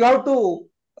here you have to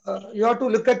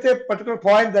look at a particular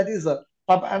point, that is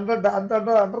under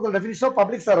the definition of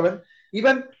public servant.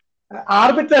 Even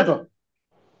arbitrator,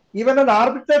 even an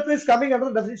arbitrator is coming under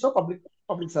the definition of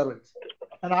public servant.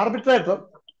 An arbitrator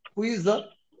who is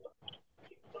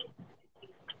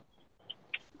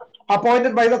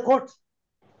appointed by the court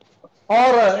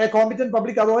or a competent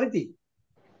public authority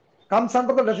comes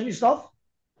under the definition of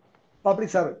public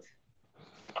servant.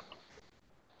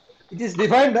 It is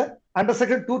defined under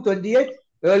section 228.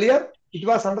 Earlier, it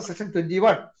was under section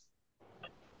 21.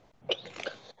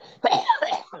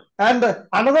 And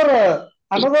another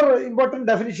important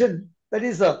definition, that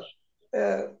is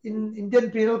in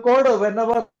Indian Penal Code,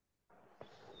 whenever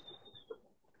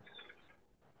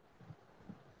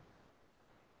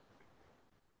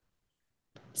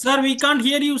Sir, we can't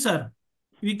hear you, sir.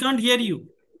 We can't hear you.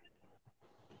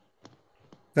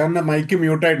 Sir, the mic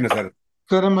muted, sir.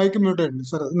 Sir, mic muted.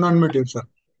 Sir, unmute you, sir.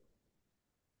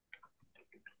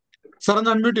 Sir,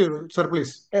 unmute you, sir,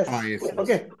 please. Yes. Yes.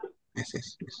 Okay.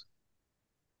 Yes.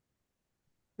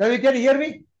 Now you can hear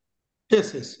me?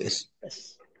 Yes.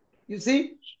 You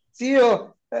see,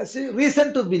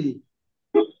 reason to believe.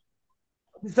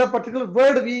 This is a particular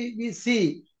word we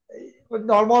see in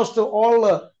almost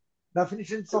all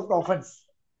definitions of the offense.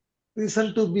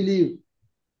 Reason to believe.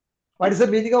 What is the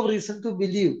meaning of reason to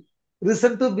believe?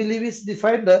 Reason to believe is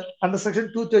defined under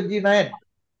section 229.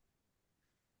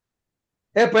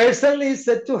 A person is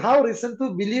said to have reason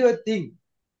to believe a thing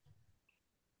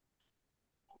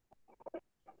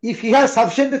if he has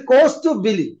sufficient cause to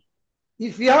believe.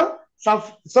 If we have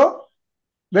so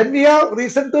when we have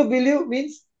reason to believe,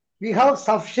 means we have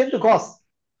sufficient cause.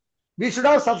 We should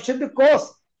have sufficient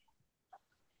cause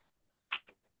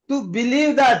to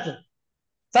believe that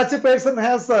such a person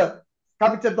has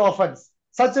committed the offense.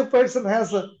 Such a person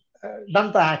has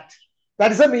done the act.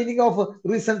 That is the meaning of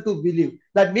reason to believe.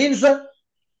 That means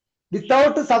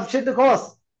without sufficient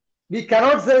cause, we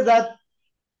cannot say that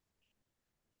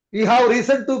we have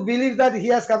reason to believe that he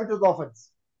has committed the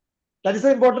offense. That is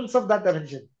the importance of that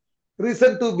definition.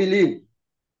 Reason to believe.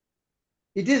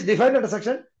 It is defined under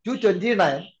section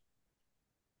 229.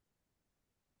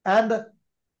 And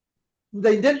in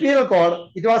the Indian Penal Code,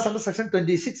 it was under section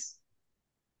 26.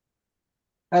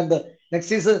 And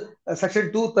next is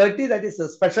section 230, that is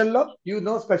special law. You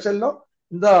know special law.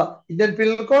 In the Indian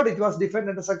Penal Code, it was defined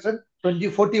under section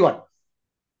 2041.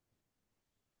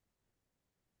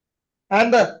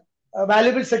 And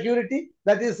valuable security,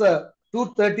 that is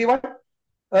 231.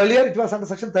 Earlier, it was under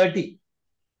section 30.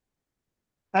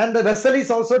 And the vessel is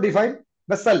also defined.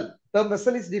 Vessel. The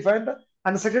vessel is defined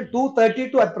under section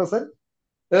 232 at present.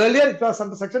 Earlier, it was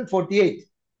under section 48.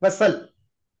 Vessel.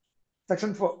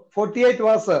 Section 48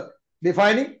 was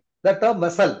defining the term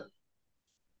vessel.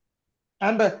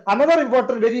 And another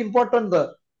very important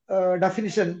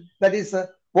definition, that is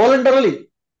voluntarily.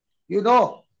 You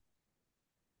know,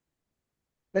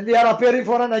 when we are appearing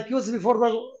for an accused before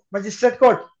the magistrate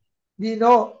court, we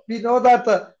know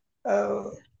that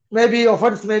maybe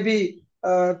offense may be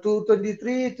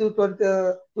 223,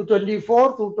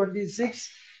 224, 226,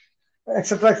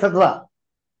 etc.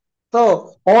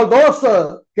 So all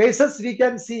those cases we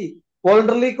can see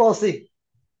voluntarily causing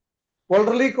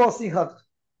hurt,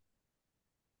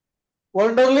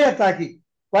 voluntarily attacking.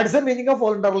 What is the meaning of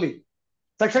voluntarily?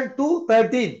 Section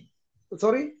 213,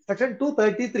 sorry, Section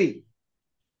 233.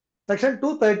 Section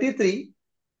 233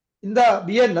 in the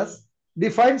BNS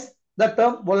defines the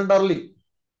term voluntarily.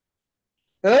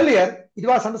 Earlier, it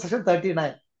was under Section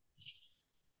 39.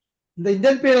 In the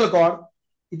Indian Penal Code,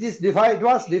 it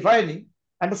was defining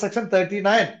under Section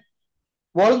 39.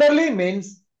 Voluntarily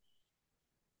means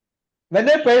when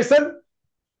a person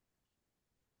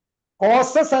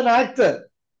causes an act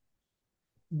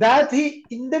that he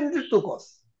intended to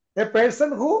cause. A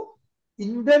person who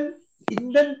intend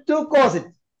to cause it.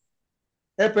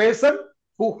 A person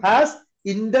who has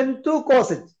intent to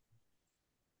cause it.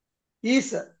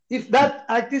 Is if that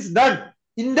act is done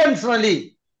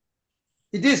intentionally,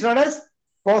 it is known as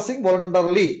causing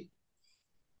voluntarily.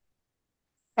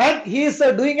 And he is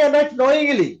doing an act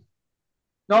knowingly.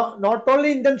 Not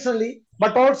only intentionally,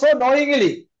 but also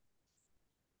knowingly.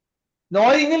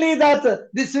 Knowingly that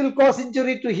this will cause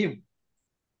injury to him.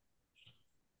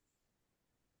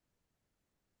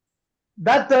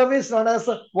 That term is known as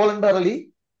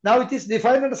voluntarily. Now it is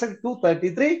defined under Section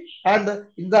 233, and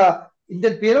in the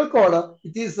Indian Penal Code,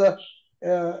 it is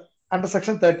under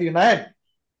Section 39.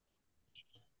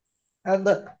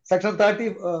 And Section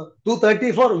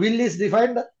 234, will is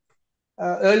defined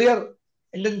earlier.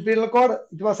 Indian Penal Code,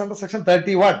 it was under Section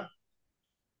 31.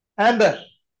 And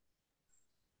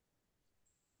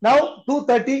now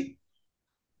 235.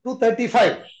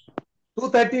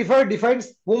 235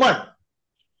 defines woman.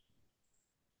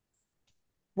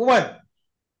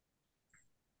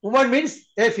 Woman means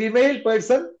a female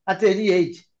person at any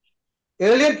age.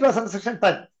 Earlier it was under Section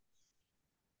 10.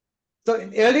 So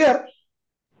earlier,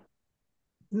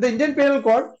 in the Indian Penal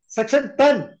Code, Section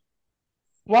 10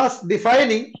 was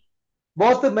defining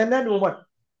both men and women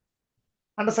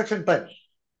under Section 10.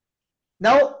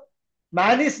 Now,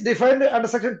 man is defined under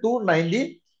Section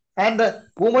 290 and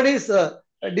woman is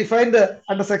defined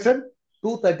under Section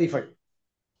 235.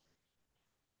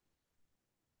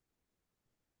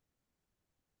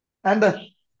 And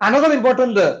another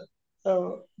important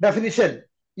definition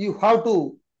you have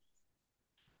to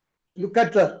look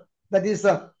at, that is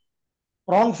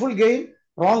wrongful gain,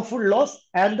 wrongful loss,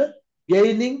 and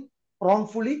gaining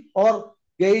wrongfully or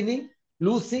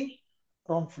losing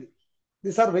wrongfully.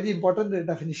 These are very important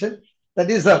definition. That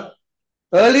is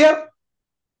earlier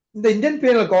in the Indian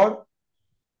Penal Code,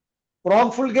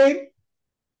 wrongful gain,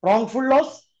 wrongful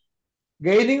loss,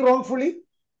 gaining wrongfully,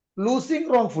 losing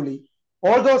wrongfully,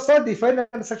 all those are defined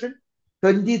under Section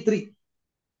 23.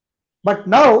 But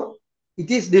now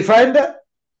it is defined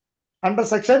under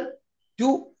Section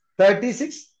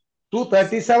 236,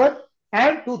 237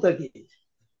 and 238.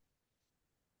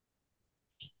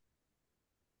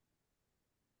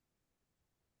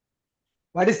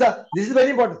 This is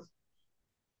very important,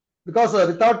 because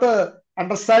without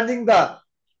understanding the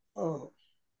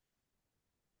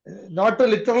not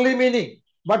literally meaning,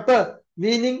 but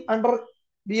meaning under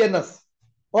BNS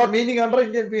or meaning under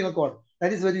Indian Penal Code,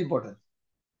 that is very important.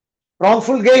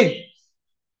 Wrongful gain.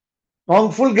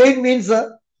 Wrongful gain means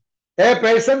a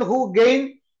person who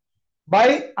gain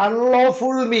by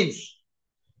unlawful means.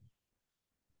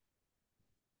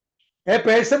 A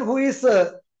person who is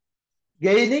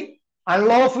gaining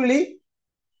unlawfully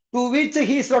to which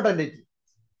he is not entitled.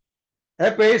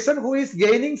 A person who is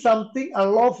gaining something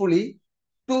unlawfully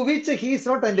to which he is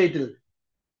not entitled.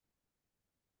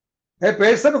 A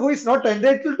person who is not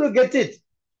entitled to get it,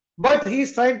 but he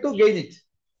is trying to gain it.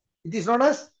 It is known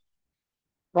as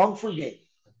wrongful gain.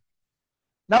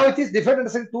 Now it is defined under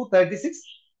Section 236.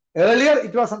 Earlier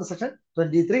it was under Section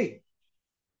 23.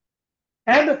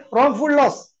 And wrongful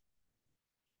loss.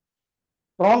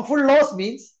 Wrongful loss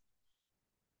means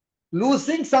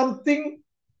losing something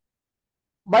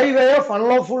by way of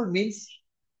unlawful means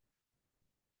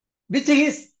which he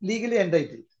is legally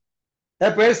entitled.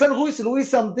 A person who is losing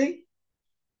something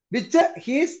which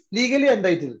he is legally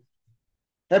entitled.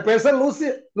 A person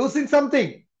losing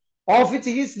something of which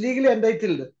he is legally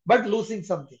entitled, but losing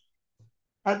something.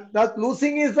 And that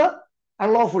losing is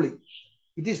unlawfully.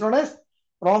 It is known as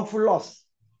wrongful loss.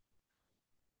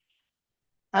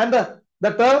 And the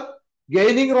term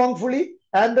gaining wrongfully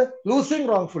and losing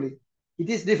wrongfully, it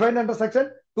is defined under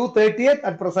Section 238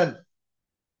 at present.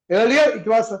 Earlier it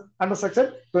was under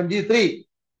Section 23.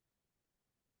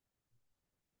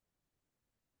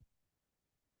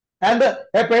 And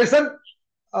a person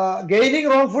gaining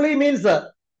wrongfully means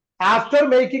after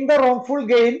making the wrongful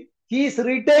gain, he is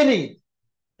retaining it.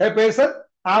 A person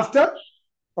after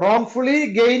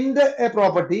wrongfully gained a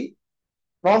property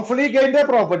of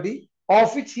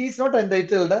which he is not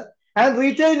entitled and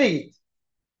retaining it.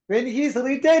 When he is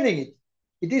retaining it,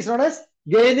 it is known as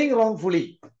gaining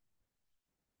wrongfully.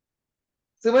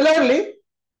 Similarly,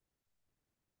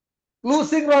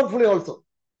 losing wrongfully also.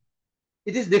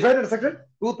 It is defined in section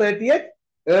 238.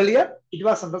 Earlier, it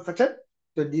was under section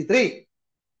 23.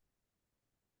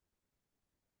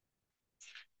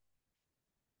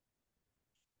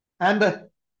 And the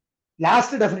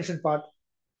last definition part,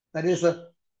 that is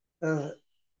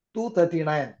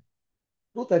 239.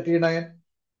 239.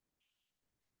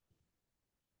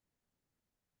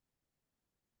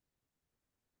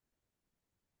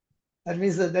 That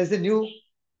means there is a new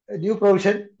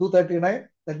provision, 239.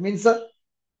 That means the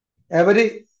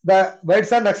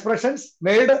words and expressions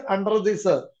made under this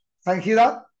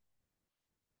Sanhita,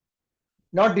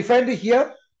 not defined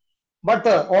here, but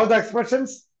all the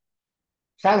expressions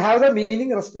shall have the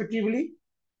meaning respectively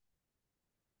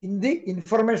in the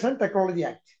Information Technology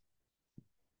Act.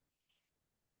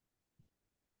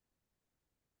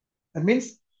 That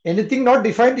means anything not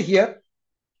defined here,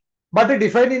 but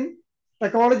defined in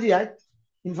Technology Act,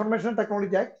 Information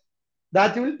Technology Act,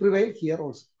 that will prevail here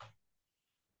also.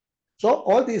 So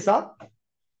all these are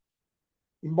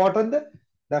important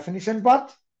definition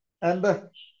part, and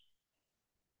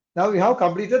now we have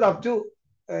completed up to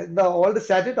the old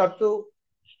statute up to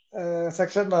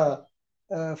section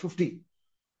 50.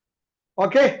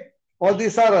 Okay, all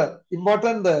these are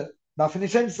important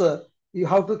definitions you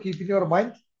have to keep in your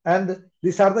mind, and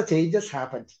these are the changes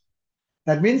happened.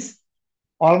 That means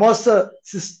almost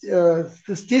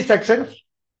 60 sections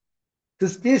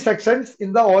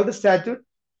in the old statute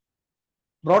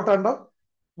brought under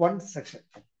one section.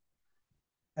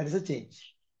 That is a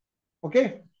change.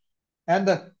 Okay,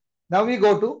 and now we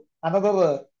go to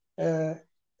another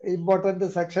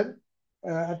important section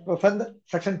at present,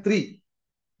 section 3.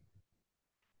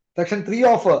 Section 3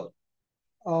 of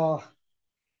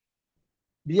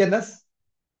BNS.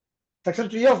 Section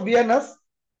 3 of BNS,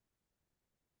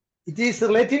 it is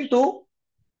relating to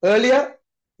earlier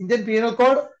Indian Penal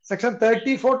Code, section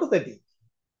 34 to 38.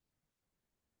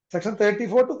 Section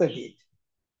 34 to 38.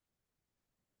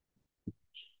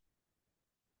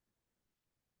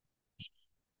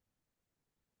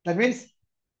 That means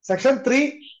section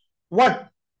 3(1).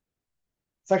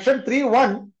 Section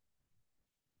 3(1)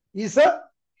 is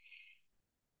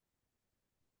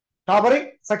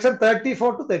covering section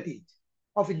 34 to 38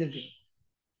 of Indian Penal.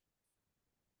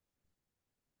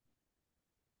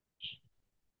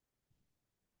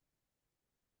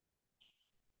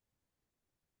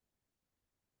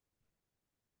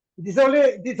 It is only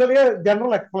a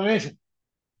general explanation.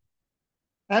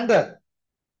 And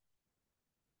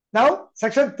now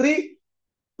section 3(2).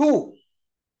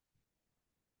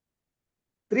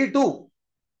 3(2).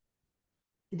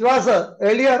 It was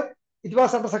earlier, it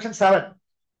was under section 7.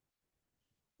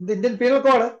 In the Indian Penal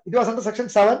Code, it was under section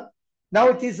 7. Now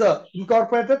it is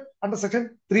incorporated under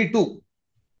section 3(2).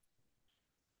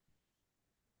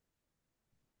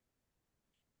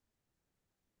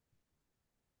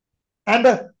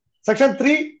 And section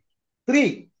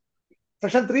 3(3).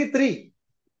 Section 3(3).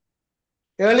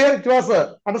 Earlier it was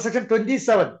under section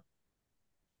 27.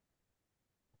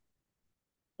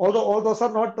 Although all those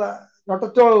are not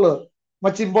at all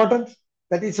much important.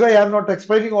 That is why I am not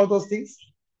explaining all those things.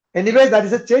 Anyway, that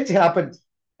is a change happened.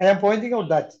 I am pointing out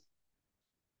that.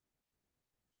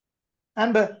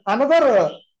 And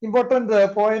another important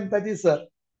point, that is,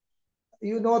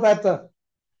 you know that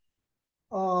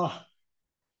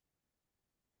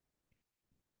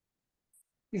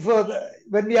if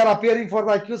when we are appearing for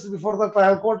the accused before the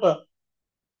trial court,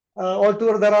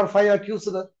 altogether there are 5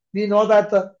 accused. We know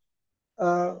that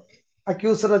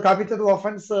accused committed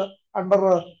offense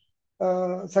under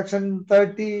section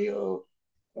 30,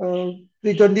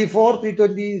 324,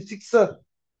 326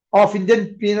 of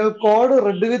Indian Penal Code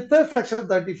read with section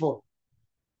 34.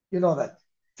 You know that.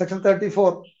 Section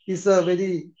 34 is a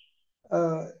very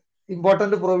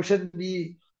important provision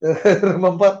we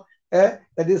remember. That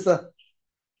is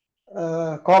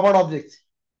common object,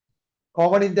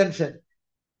 common intention.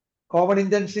 Common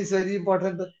intention is very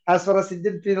important. As far as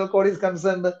Indian Penal Code is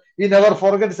concerned, we never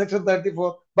forget section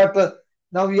 34. But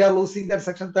now we are losing that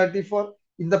section 34.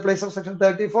 In the place of section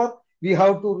 34, we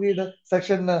have to read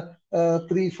section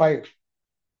 3(5).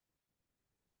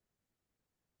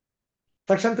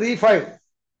 Section 3(5).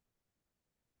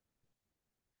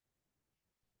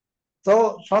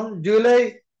 So from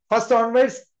July 1st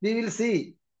onwards, we will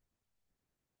see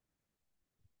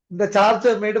the charge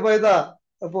made by the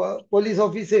police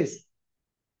officers,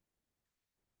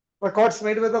 records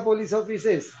made by the police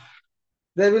officers.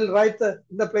 They will write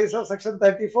in the place of section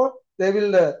 34, they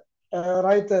will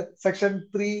write section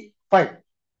 3(5).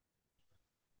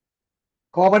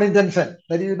 Common intention,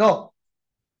 that you know.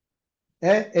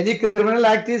 Any criminal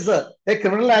act is a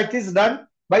criminal act is done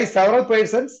by several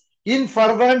persons in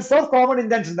furtherance of common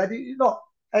intention. That you know,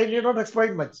 I need not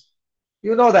explain much.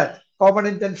 You know that common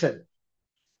intention.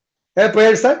 A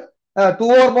person,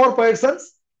 two or more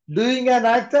persons doing an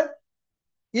act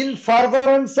in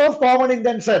furtherance of common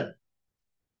intention.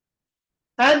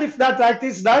 And if that act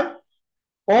is done,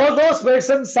 all those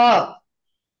persons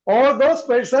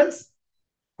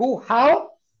who have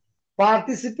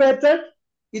participated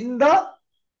in the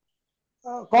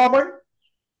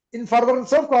in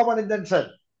furtherance of common intention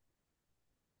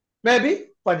may be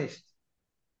punished.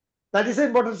 That is the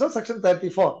importance of section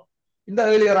 34 in the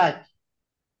earlier act.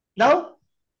 Now,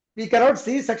 we cannot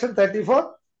see section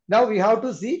 34. Now we have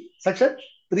to see section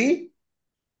 3(5).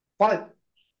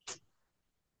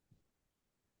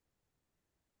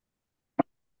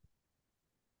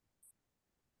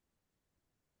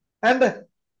 And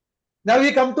now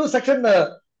we come to section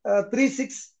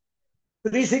 3(6).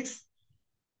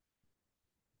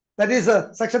 That is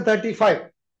section 35.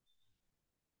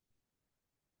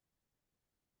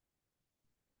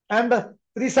 And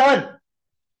 3(7),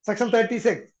 section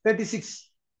 36.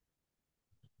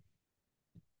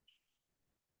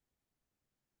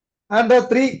 And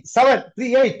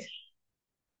 3(8),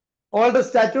 old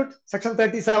statute, section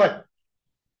 37.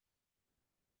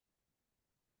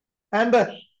 And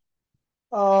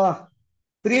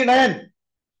 3(9),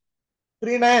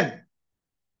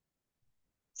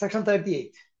 section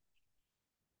 38.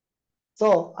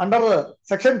 So under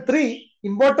section 3,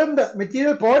 important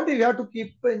material point you have to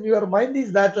keep in your mind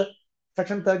is that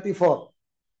section 34,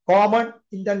 common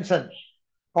intention.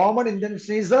 Common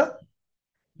intention is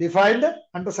defined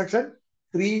under section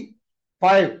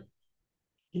 3(5)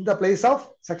 in the place of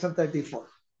section 34.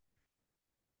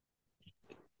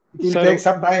 It will take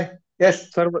some time.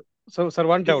 Yes. Sir, sir,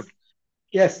 one doubt.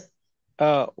 Yes.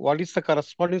 What is the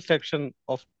corresponding section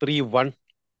of 3(1)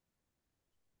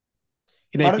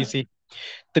 in Pardon? IPC?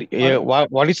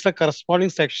 What is the corresponding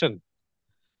section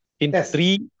in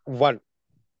 3(1)?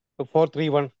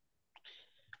 4(3)(1).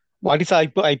 What is the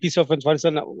IPC offense?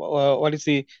 What is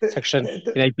the section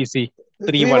in IPC?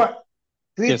 3(1).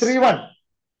 3(1).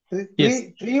 Yes.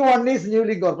 3(1) is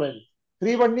newly incorporated.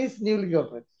 3(1) is newly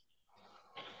incorporated.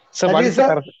 So That what is is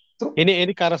the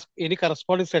any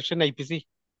corresponding section in IPC?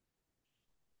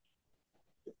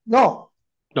 No.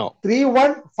 No.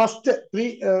 3(1) first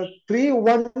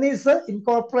 3(1) is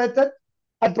incorporated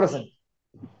at present.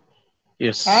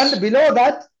 Yes. And below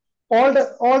that, all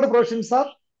the provisions are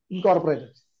incorporated.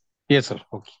 Yes, sir.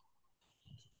 Okay.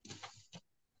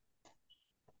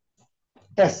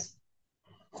 Yes.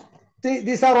 See,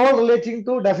 these are all relating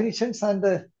to definitions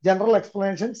and general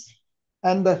explanations.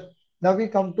 And now we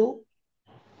come to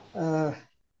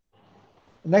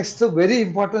next very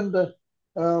important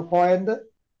point,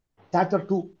 chapter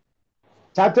 2.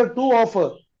 Chapter 2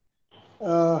 of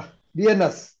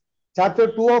BNS.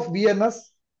 Chapter 2 of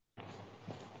BNS.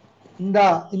 In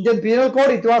the Indian Penal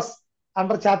Code, it was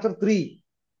under chapter 3.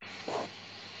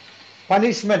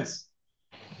 Punishments.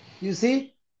 You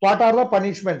see, what are the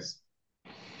punishments?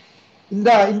 In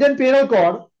the Indian Penal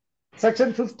Code,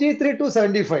 section 53 to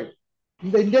 75.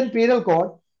 In the Indian Penal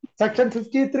Code, section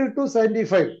 53 to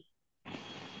 75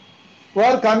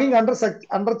 were coming under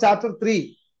chapter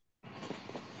 3.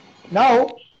 Now,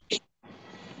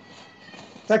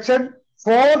 section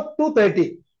 4 to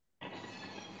 30.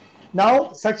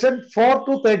 Now, section 4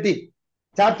 to 30,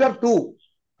 chapter 2.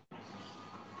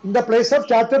 In the place of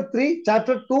chapter 3,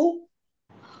 chapter 2,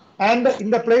 and in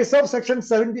the place of section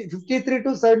 53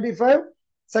 to 75,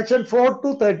 section 4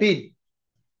 to 13.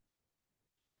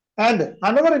 And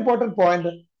another important point,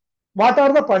 what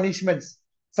are the punishments?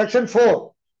 Section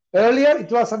 4. Earlier, it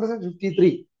was under section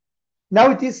 53. Now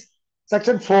it is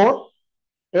section 4.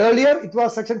 Earlier, it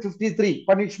was section 53,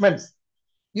 punishments.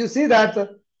 You see that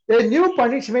a new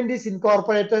punishment is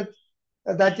incorporated.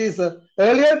 That is,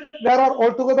 earlier there are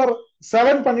altogether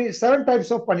seven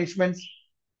types of punishments.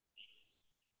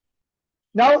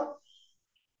 Now,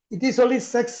 it is only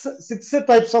six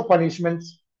types of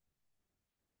punishments,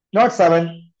 not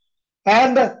 7.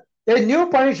 And a new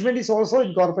punishment is also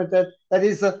incorporated. That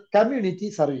is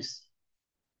community service.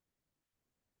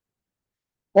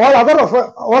 All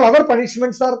other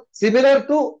punishments are similar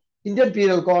to Indian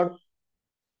Penal Code.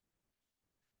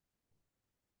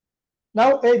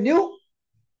 Now, a new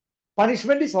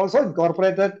punishment is also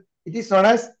incorporated. It is known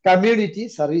as community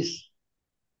service.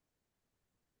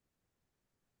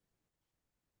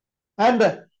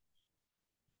 And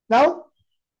now,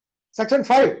 section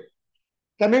 5,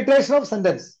 commutation of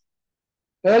sentence.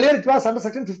 Earlier, it was under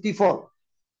section 54.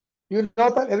 You know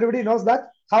that, everybody knows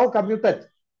that, how commuted.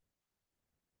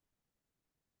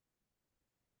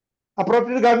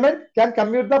 appropriate government can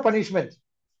commute the punishment.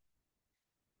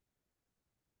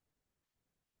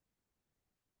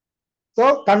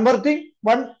 So converting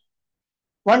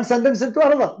one sentence into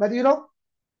another, that you know,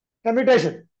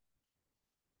 commutation.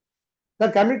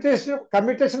 The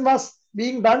commutation was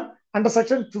being done under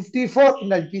section 54 in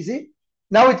IPC.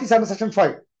 Now it is under section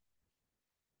 5.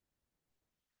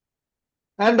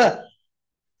 And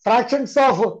fractions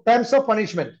of terms of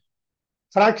punishment.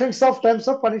 Fractions of terms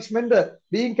of punishment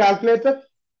being calculated.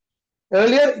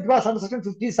 Earlier it was under section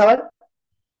 57.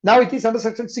 Now it is under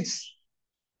section 6.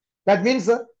 That means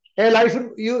a life,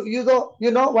 you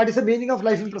know what is the meaning of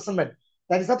life imprisonment.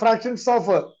 That is the fractions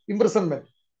of imprisonment.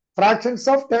 Fractions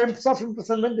of terms of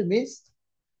imprisonment means,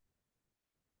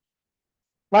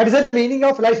 what is the meaning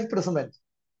of life imprisonment?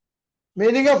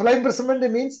 Meaning of life imprisonment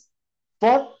means,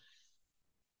 for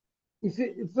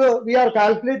if we are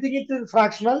calculating it in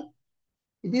fractional,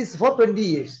 it is for 20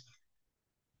 years.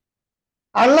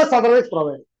 Unless otherwise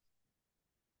provided.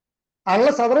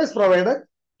 Unless otherwise provided,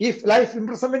 if life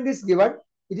imprisonment is given,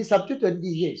 it is up to 20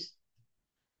 years.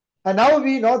 And now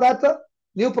we know that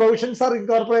new provisions are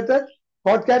incorporated.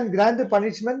 Court can grant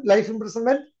punishment, life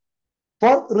imprisonment,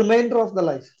 for remainder of the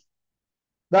life.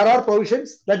 There are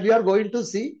provisions that we are going to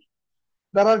see.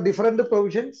 There are different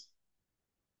provisions.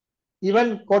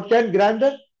 Even court can grant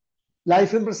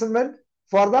life imprisonment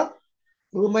for the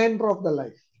remainder of the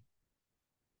life.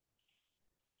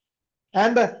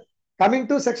 And coming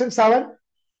to section 7,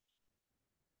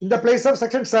 in the place of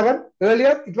section 7,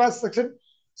 earlier it was section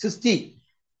 60.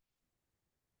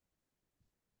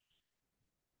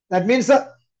 That means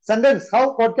sentence,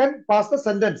 how court can pass the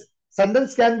sentence.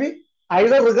 Sentence can be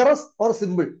either rigorous or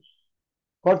simple.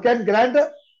 Court can grant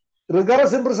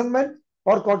rigorous imprisonment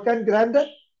or court can grant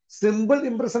simple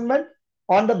imprisonment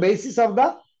on the basis of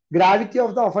the gravity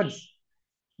of the offense.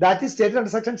 That is stated under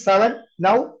section 7.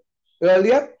 Now,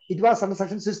 earlier it was under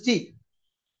section 60.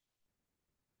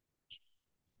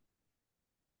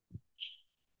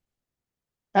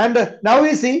 And now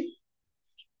we see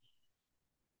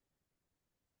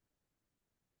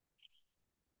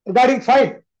regarding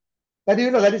fine. That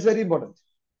you know, that is very important.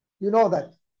 You know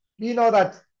that. We know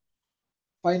that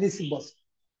fine is imposed.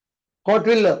 Court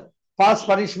will pass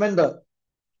punishment,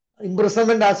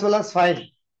 imprisonment as well as fine.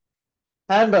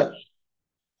 And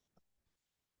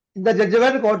in the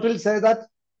judgment, court will say that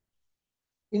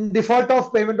in default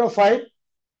of payment of fine,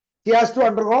 he has to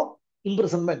undergo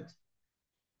imprisonment.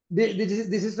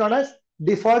 This is known as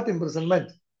default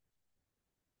imprisonment.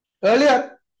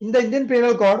 Earlier, in the Indian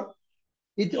Penal Code,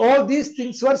 all these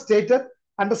things were stated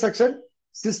under section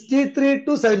 63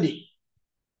 to 70.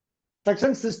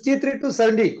 Section 63 to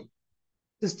 70.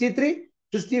 63,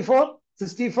 64,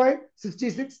 65,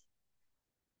 66,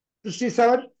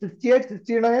 67, 68,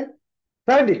 69,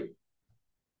 70.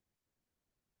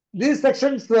 These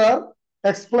sections were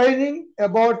explaining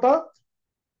about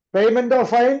payment of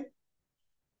fine,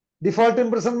 default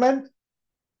imprisonment,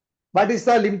 what is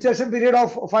the limitation period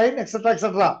of fine, etc.,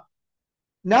 etc.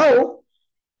 Now,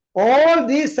 all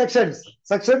these sections,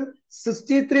 section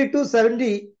 63 to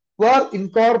 70, were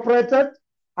incorporated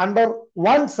under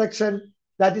one section,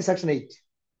 that is section 8.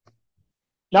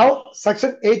 Now,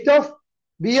 section 8 of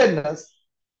BNS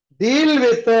deal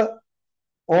with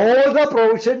all the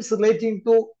provisions relating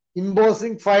to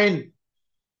imposing fine,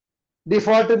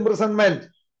 default imprisonment,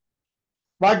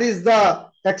 what is the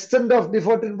extent of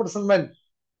default imprisonment,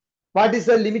 what is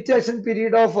the limitation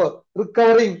period of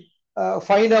recovering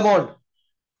fine amount.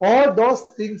 All those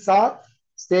things are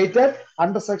stated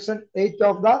under section 8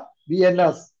 of the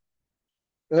BNS.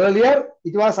 Earlier,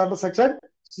 it was under section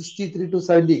 63 to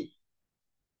 70.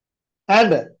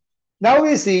 And now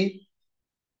we see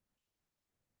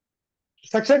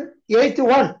section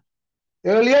 8.1.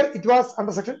 Earlier, it was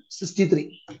under section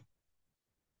 63.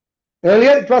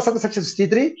 Earlier, it was under section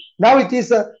 63. Now it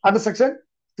is under section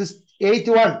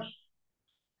 8.1.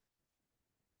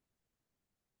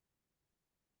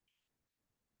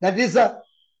 That is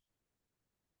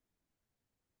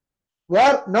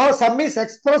where no sum is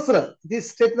expressed. This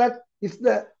state that if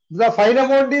the fine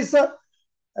amount is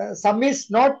sum is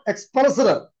not expressed,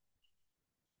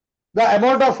 the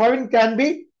amount of fine can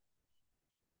be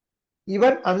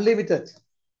even unlimited,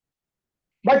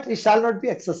 but it shall not be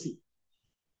excessive.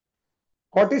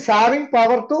 Court is having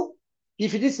power to,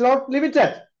 if it is not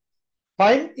limited,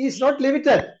 fine is not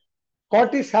limited,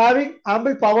 court is having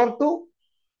ample power to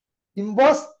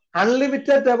impose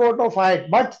unlimited amount of fine,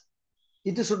 but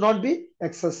it should not be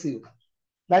excessive.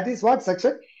 That is what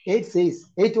section 8 says,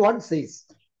 8.1 says.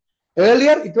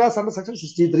 Earlier, it was under section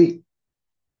 63.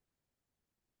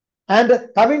 And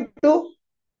coming to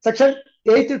section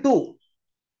 8.2,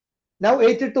 Now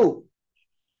 82.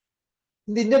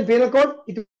 In the Indian Penal Code,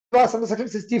 it was under section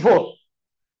 64.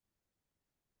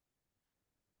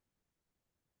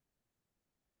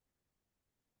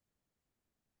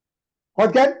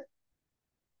 What can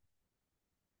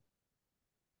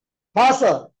pass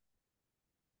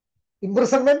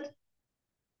imprisonment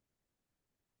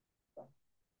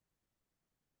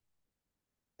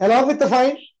along with the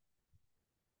fine,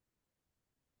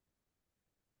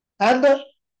 and the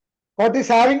court is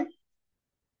having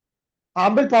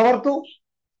ample power to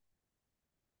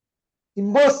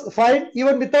impose fine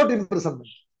even without imprisonment.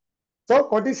 So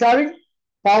court is having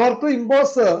power to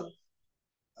impose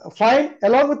fine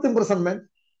along with imprisonment,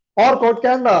 or court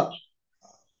can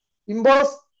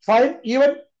impose fine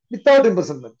even without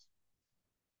imprisonment.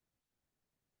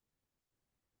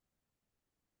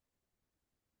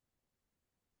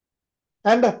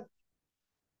 And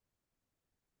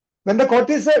when the court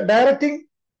is directing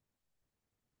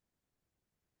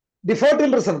default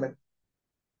imprisonment,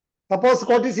 suppose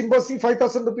court is imposing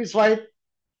 5,000 rupees fine,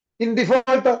 in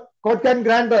default court can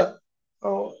grant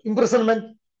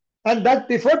imprisonment, and that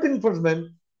default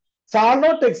imprisonment shall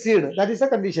not exceed, that is a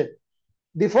condition,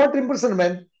 default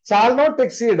imprisonment shall not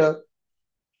exceed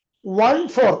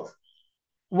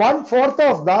 1/4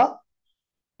 of the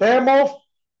term of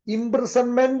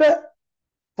imprisonment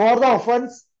for the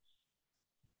offence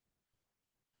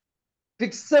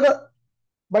fixed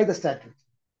by the statute.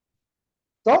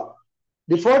 So,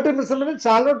 default imprisonment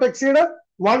shall not exceed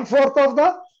 1/4 of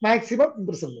the maximum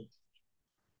imprisonment.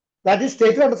 That is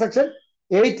stated under section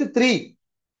 83.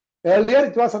 Earlier,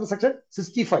 it was under section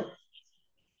 65.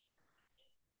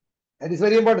 That is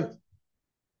very important.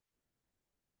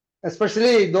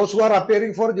 Especially those who are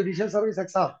appearing for judicial service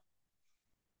exam.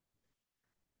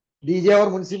 DJ or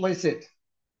municipal magistrate.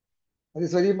 That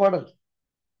is very important.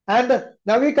 And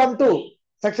now we come to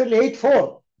section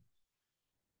 84.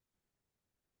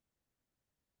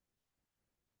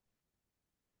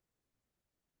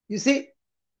 You see,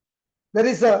 there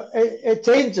is a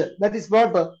change that is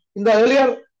brought in the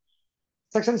earlier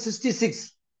section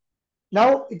 66.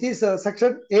 Now it is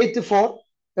section 84.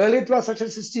 Earlier it was section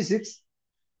 66.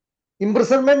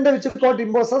 Imprisonment which court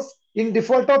imposes in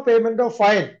default of payment of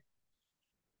fine.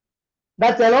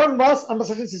 That alone was under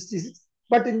section 66.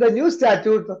 But in the new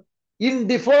statute, in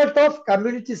default of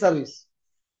community service.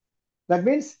 That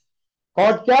means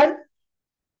court can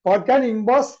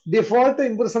impose default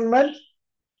imprisonment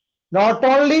not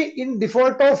only in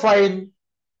default of fine,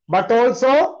 but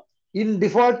also in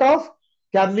default of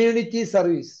community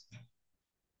service.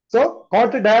 So,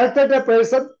 court directed a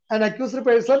person, an accused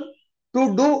person,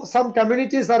 to do some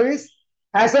community service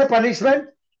as a punishment.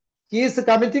 He is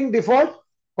committing default.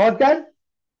 Court can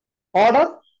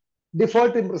order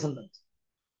default imprisonment.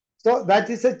 So, that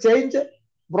is a change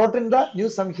brought in the new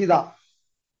Samhita.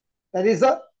 That is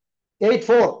a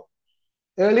 84.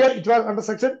 Earlier, it was under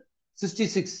section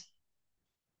 66.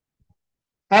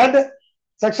 And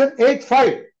section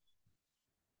 85.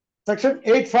 Section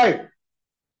 85.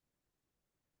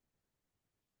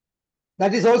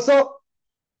 That is also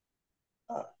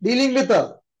dealing with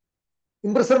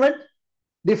imprisonment.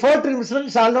 Default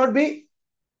imprisonment shall not be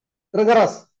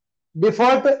rigorous.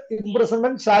 Default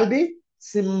imprisonment shall be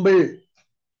simple.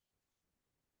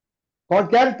 Court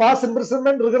can pass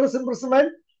imprisonment, rigorous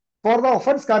imprisonment for the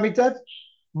offence committed,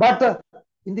 but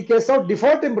in the case of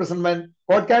default imprisonment,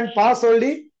 court can pass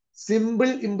only simple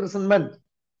imprisonment.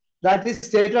 That is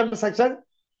stated under section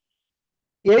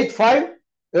 85.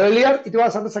 Earlier, it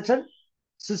was under section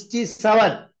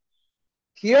 67.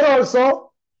 Here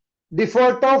also,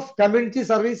 default of community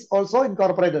service also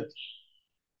incorporated.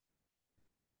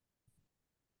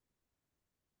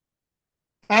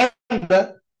 And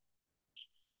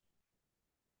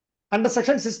under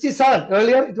section 67,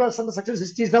 earlier it was under section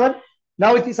 67,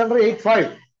 now it is under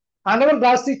 85. Another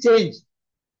drastic change.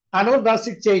 Another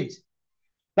drastic change.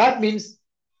 That means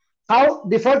how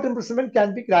default imprisonment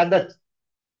can be granted.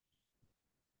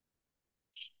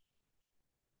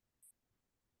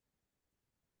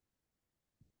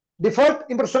 Default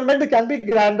imprisonment can be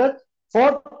granted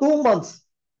for 2 months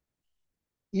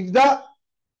if the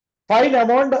fine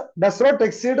amount does not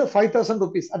exceed 5,000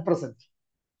 rupees at present.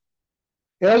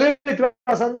 Earlier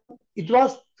it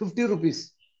was 50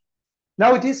 rupees.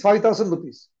 Now it is 5,000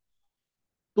 rupees.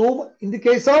 In the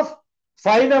case of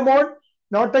fine amount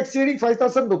not exceeding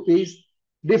 5,000 rupees,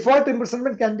 default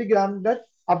imprisonment can be granted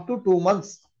up to 2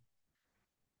 months.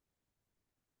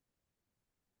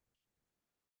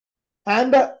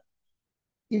 And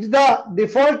if the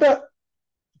default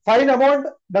fine amount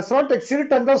does not exceed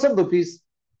 10,000 rupees,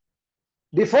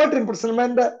 default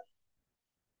imprisonment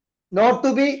not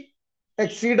to be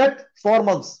exceeded 4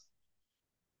 months.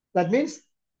 That means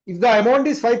if the amount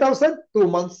is 5,000, 2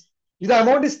 months. If the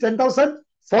amount is 10,000,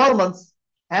 4 months.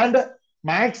 And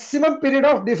maximum period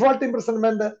of default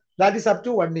imprisonment, that is up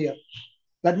to 1 year.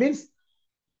 That means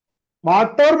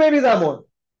whatever may be the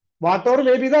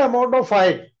amount of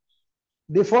fine,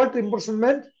 default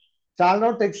imprisonment shall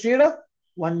not exceed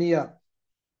 1 year.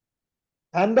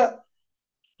 And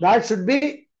that should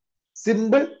be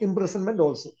simple imprisonment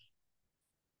also.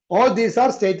 All these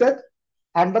are stated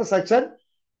under section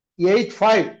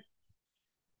 8.5.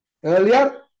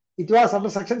 Earlier, it was under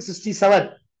section 67.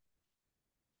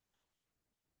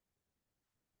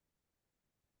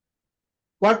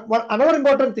 Another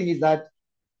important thing is that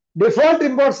default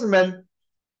imprisonment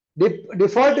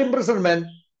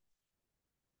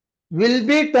will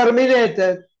be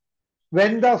terminated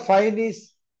when the fine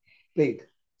is paid.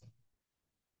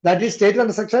 That is stated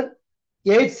under section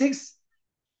 8.6.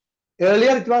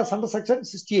 Earlier, it was under section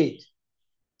 68.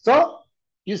 So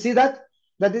you see that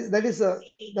is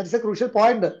a crucial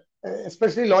point.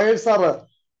 Especially lawyers are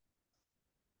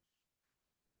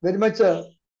very much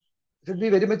should be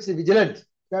very much vigilant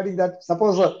regarding that.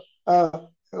 Suppose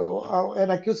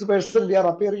an accused person, we are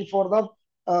appearing for them.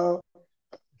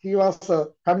 He was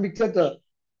convicted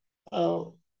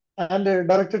and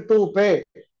directed to pay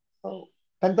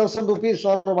 10,000 rupees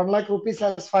or 1 lakh rupees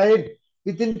as fine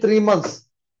within 3 months.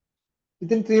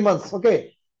 Within 3 months,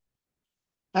 okay.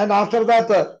 And after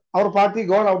that, our party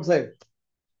gone outside,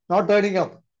 not turning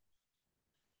up.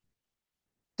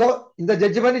 So in the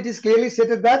judgment, it is clearly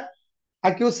stated that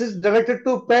accused is directed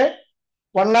to pay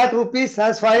 1 lakh rupees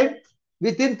as fine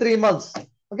within 3 months.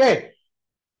 Okay,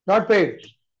 not paid.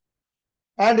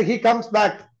 And he comes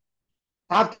back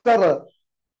after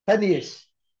 10 years.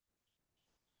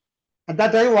 At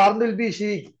that time, warrant will be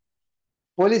issuing.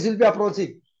 Police will be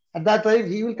approaching. At that time,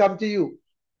 he will come to you.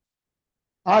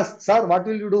 Ask, sir, what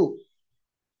will you do?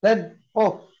 Then,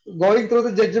 going through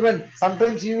the judgment,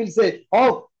 sometimes you will say,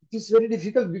 it is very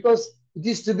difficult because it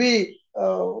is to be,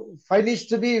 fine is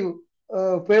to be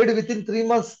paid within 3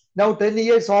 months. Now 10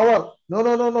 years over.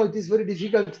 No, it is very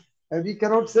difficult. We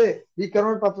cannot say, we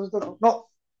cannot approach the, no.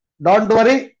 Don't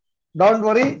worry.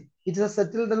 It is a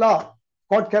settled law.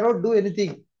 Court cannot do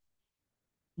anything.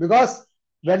 Because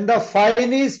when the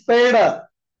fine is paid,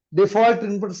 default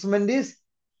imprisonment is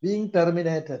being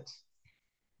terminated.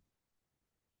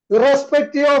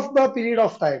 Irrespective of the period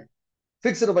of time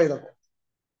fixed by the court.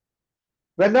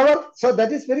 Whenever, so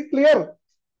that is very clear.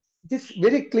 It is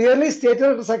very clearly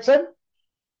stated in section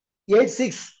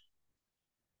 8.6.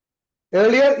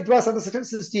 Earlier, it was under section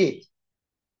 68.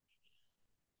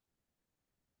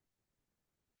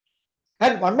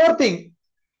 And one more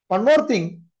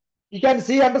thing, you can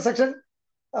see under section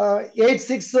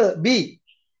 8.6b,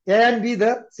 A and B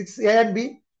there, 6A and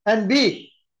B, and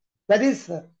B. That is,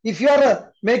 if you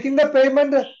are making the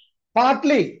payment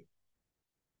partly,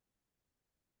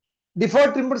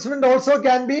 default imprisonment also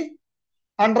can be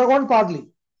undergone partly.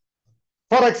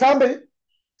 For example,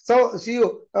 so see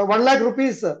you 1 lakh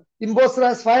rupees imposed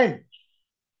as fine.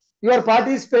 Your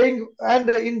party is paying, and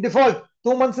in default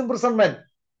 2 months imprisonment.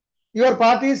 Your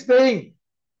party is paying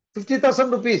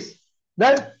 50,000 rupees.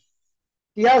 Then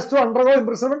he has to undergo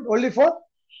imprisonment only for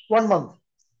 1 month,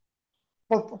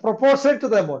 proportionate to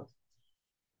the amount.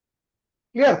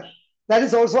 Clear? That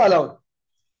is also allowed.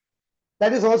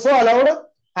 That is also allowed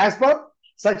as per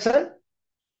section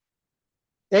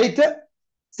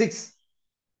 8.6.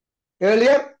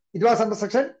 Earlier, it was under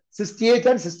section 68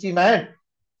 and 69.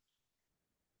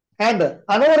 And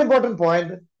another important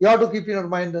point you have to keep in your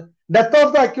mind, death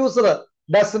of the accuser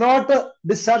does not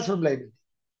discharge from liability.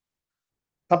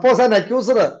 Suppose an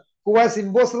accuser who has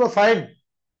imposed the fine,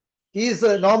 he is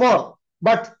no more,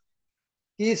 but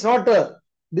he is not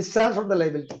discharged from the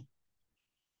liability.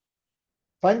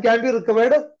 Fine can be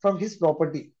recovered from his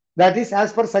property. That is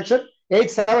as per section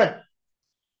 8.7.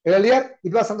 Earlier,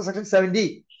 it was under section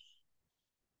 70.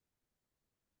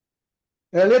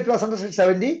 Earlier, it was under section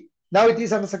 70. Now it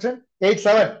is under section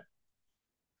 8.7.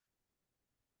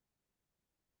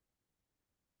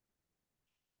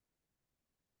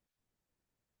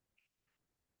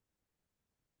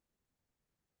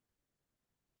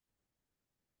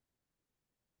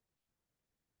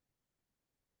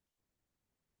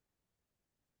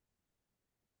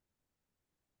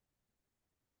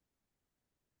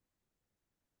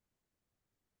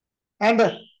 And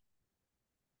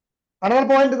another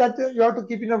point that you have to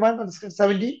keep in your mind under section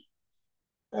 70,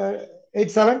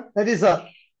 8.7, that is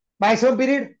maximum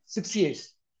period 6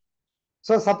 years.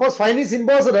 So suppose fine is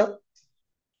imposed,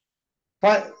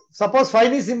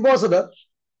 fine is imposed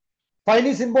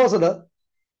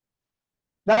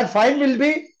that fine will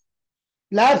be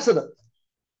lapsed.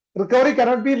 Recovery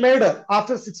cannot be made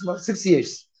after 6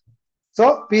 years.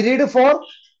 So period for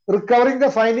recovering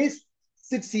the fine is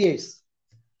 6 years.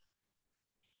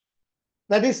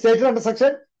 That is stated under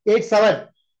section 8(7).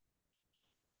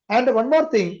 And one more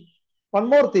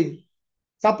thing.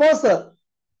 Suppose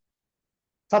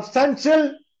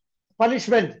substantial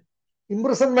punishment,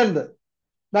 imprisonment,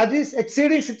 that is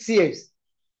exceeding 6 years.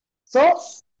 So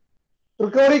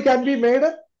recovery can be made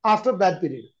after that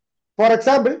period. For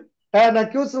example, an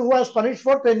accused who was punished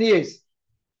for 10 years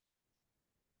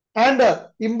and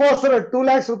imposed 2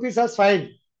 lakhs rupees as fine,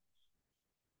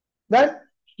 then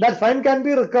that fine can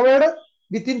be recovered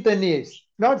within 10 years,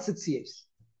 not 6 years.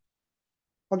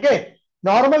 Okay.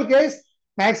 Normal case,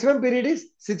 maximum period is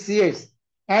 6 years.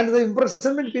 And the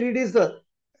imprisonment period is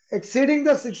exceeding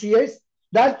the 6 years.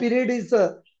 That period is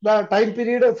the time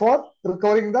period for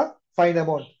recovering the fine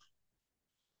amount.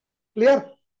 Clear?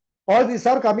 All these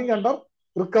are coming under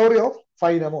recovery of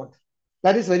fine amount.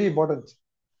 That is very important.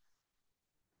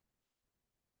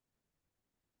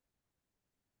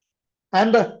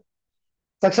 And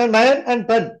section 9 and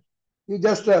 10. You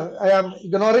just, I am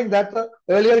ignoring that.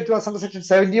 Earlier it was under section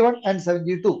 71 and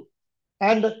 72.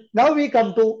 And now we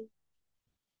come to,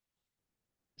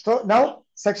 so now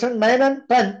section 9 and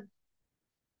 10.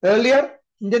 Earlier,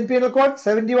 Indian Penal Code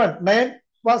 71. 9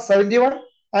 was 71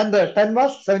 and 10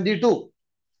 was 72.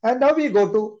 And now we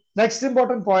go to next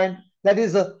important point, that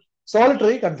is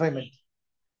solitary confinement.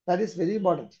 That is very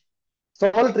important.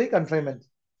 Solitary confinement.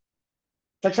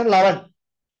 Section 11.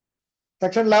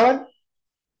 Section 11.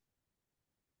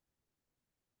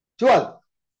 12.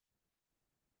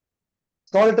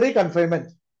 Solitary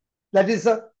confinement. That is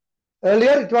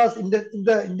earlier it was in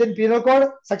the Indian Penal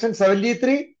Code section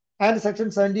 73 and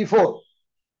section 74.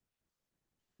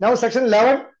 Now section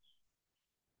 11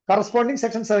 corresponding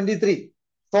section 73.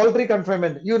 Solitary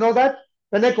confinement. You know that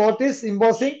when a court is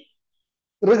imposing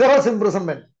rigorous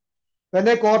imprisonment. When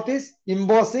a court is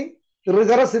imposing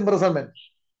rigorous imprisonment.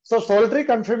 So solitary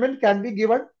confinement can be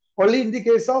given only in the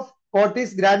case of court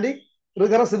is granting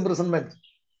rigorous imprisonment.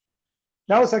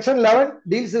 Now section 11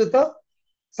 deals with the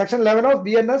section 11 of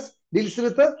BNS deals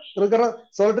with the rigorous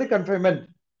solitary confinement.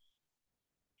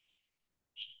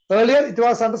 Earlier it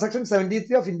was under section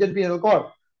 73 of Indian Penal Code.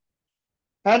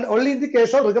 And only in the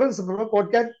case of rigorous imprisonment,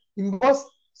 court can impose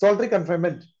solitary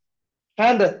confinement.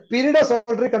 And period of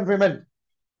solitary confinement.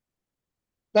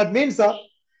 That means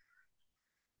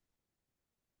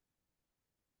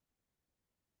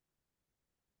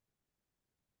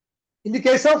in the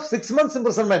case of 6 months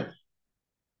imprisonment,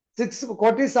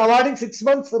 court is awarding 6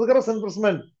 months rigorous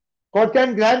imprisonment. Court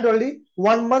can grant only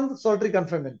 1 month solitary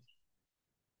confinement.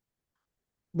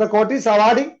 The court is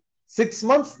awarding 6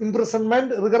 months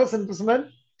imprisonment, rigorous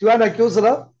imprisonment to an accused.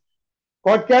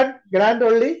 Court can grant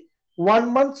only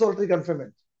 1 month solitary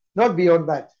confinement, not beyond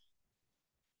that.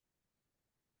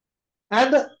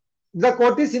 And the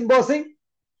court is imposing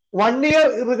 1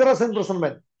 year rigorous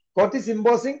imprisonment. Court is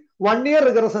imposing 1 year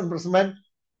rigorous imprisonment.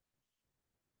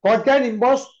 Court can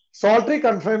impose solitary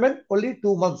confinement only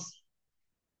 2 months,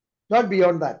 not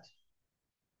beyond that.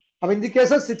 In the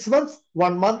case of 6 months,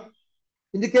 1 month.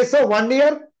 In the case of 1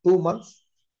 year, 2 months.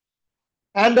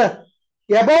 And above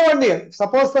 1 year,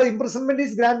 suppose the imprisonment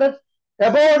is granted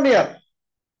above 1 year.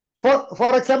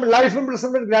 For example, life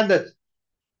imprisonment granted.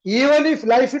 Even if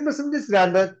life imprisonment is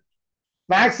granted,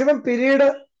 maximum period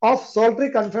of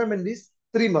solitary confinement is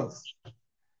 3 months.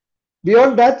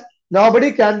 Beyond that,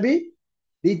 nobody can be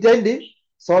detained in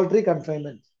solitary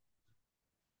confinement.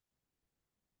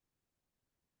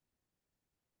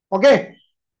 Okay.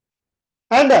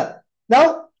 And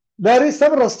now there is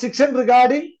some restriction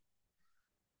regarding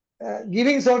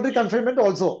giving solitary confinement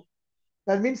also.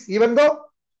 That means even though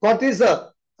court is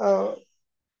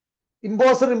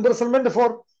imposed imprisonment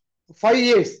for 5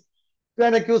 years to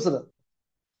an accused,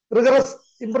 rigorous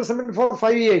imprisonment for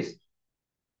 5 years,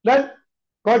 then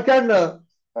court can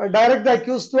direct the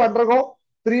accused to undergo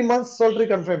 3 months solitary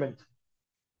confinement.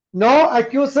 No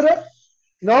accused,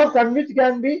 no convict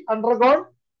can be undergone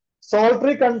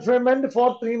solitary confinement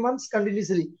for 3 months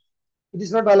continuously. It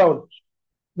is not allowed.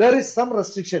 There is some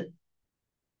restriction.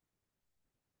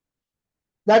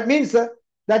 That means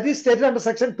that is stated under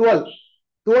section 12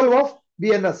 of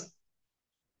BNS.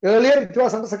 Earlier it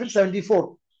was under section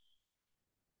 74.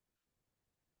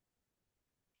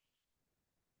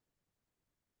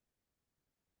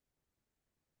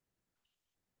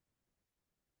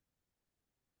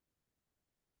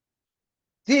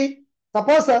 See,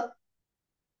 suppose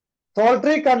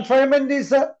solitary confinement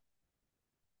is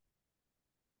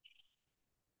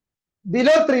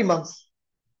below 3 months.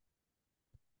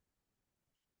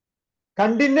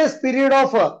 continuous period of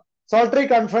solitary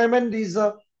confinement is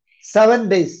 7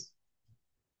 days.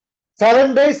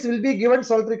 7 days will be given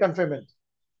solitary confinement.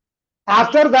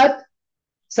 After that,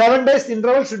 7 days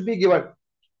interval should be given.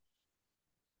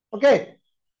 Okay.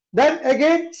 Then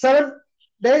again, 7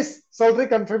 days solitary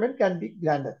confinement can be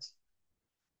granted.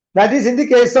 That is in the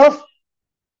case of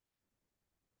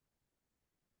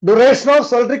duration of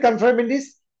solitary confinement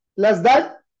is less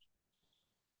than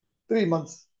 3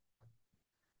 months.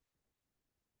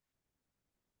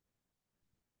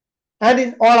 And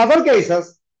in all other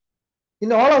cases,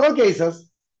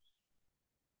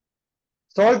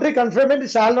 solitary confinement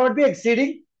shall not be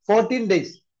exceeding 14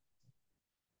 days.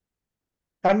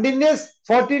 Continuous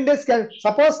 14 days can,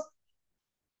 suppose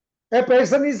a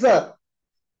person is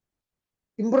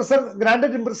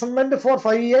granted imprisonment for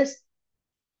 5 years,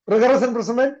 rigorous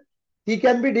imprisonment, he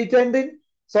can be detained in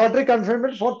solitary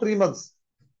confinement for 3 months.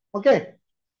 Okay.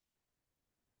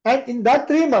 And in that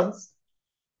 3 months,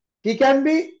 he can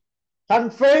be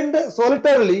confined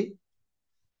solitarily,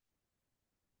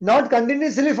 not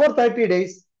continuously for 30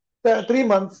 days, 3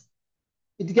 months.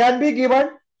 It can be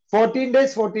given 14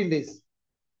 days, 14 days.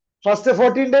 First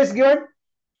 14 days given,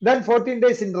 then 14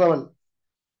 days interval.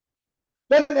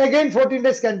 Then again 14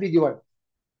 days can be given.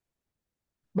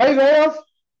 By way of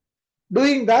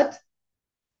doing that,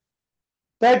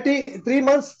 3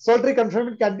 months solitary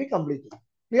confinement can be completed.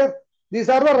 Clear? These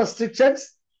are the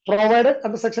restrictions provided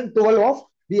under section 12 of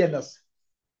BNS.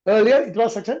 Earlier it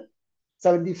was section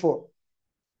 74.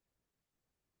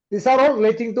 These are all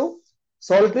relating to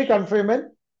solitary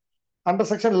confinement under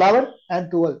section 11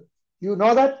 and 12. You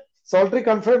know that solitary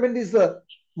confinement is the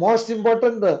most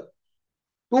important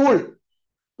tool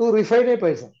to refine a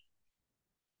person.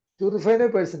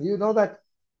 You know that.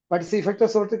 What is the effect of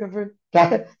solitary confinement?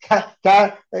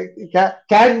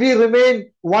 Can we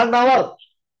remain 1 hour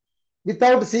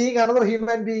without seeing another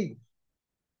human being?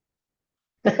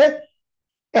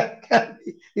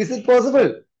 Is it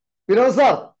possible? You know,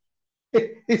 sir?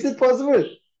 Is it possible?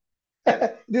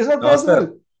 It is not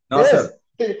possible. No, sir.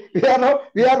 We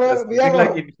are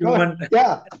like inhuman.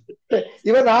 Yeah.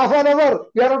 Even half an hour,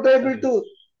 we are not able to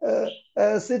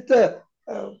sit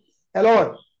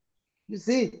alone. You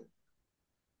see,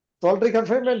 solitary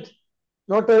confinement,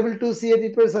 not able to see any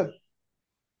person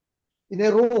in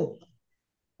a room.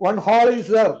 One hall is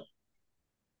there.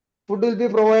 Food will be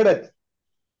provided.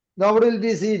 Nobody will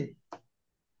be seen.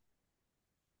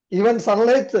 Even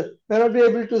sunlight may not be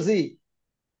able to see.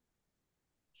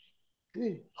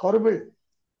 Horrible.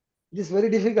 It is very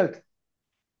difficult.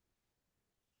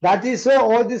 That is why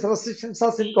all these restrictions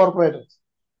are incorporated.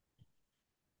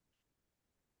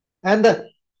 And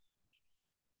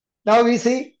now we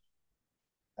see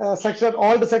section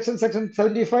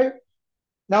 75.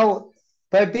 Now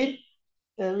 13.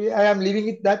 I am leaving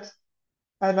it that.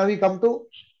 And now we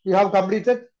have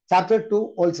completed chapter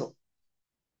 2 also.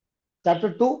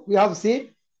 Chapter 2, we have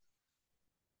seen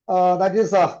that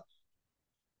is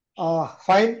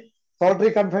fine,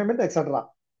 solitary confinement, etc.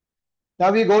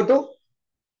 Now we go to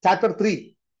chapter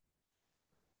 3.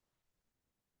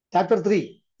 Chapter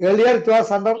 3. Earlier it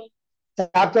was under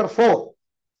chapter 4.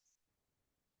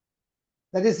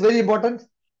 That is very important.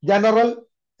 General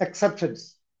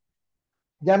exceptions.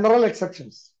 General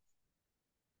exceptions.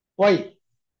 Why?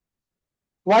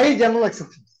 Why general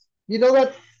exceptions? You know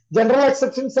that general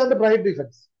exceptions and private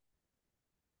defense.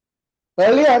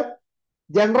 Earlier,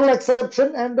 general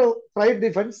exception and private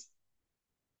defense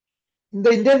in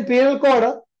the Indian Penal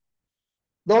Code,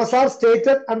 those are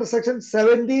stated under section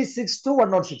 76 to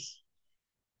 106.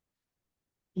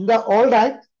 In the old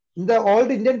act, in the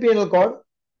old Indian Penal Code,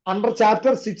 under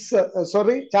chapter 4,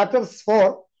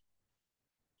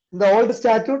 in the old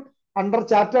statute, under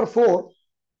chapter 4,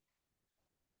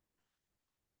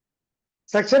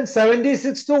 section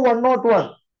 76 to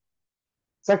 101.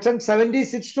 Section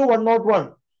 76 to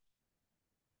 101.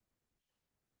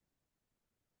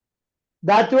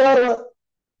 That were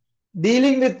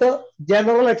dealing with the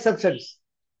general exceptions.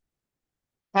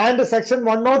 And section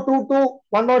 102 to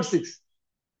 106.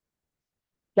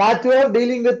 That were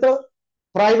dealing with the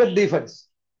private defense.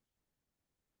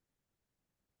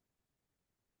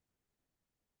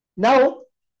 Now,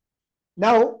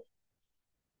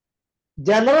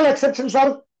 general exceptions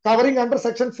are covering under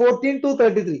section 14 to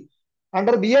 33.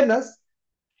 Under BNS,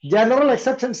 general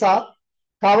exceptions are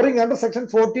covering under section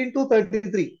 14 to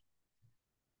 33.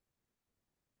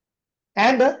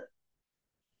 And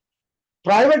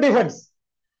private defense,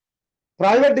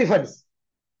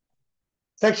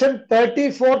 section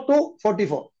 34 to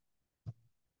 44.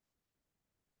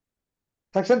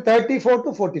 Section 34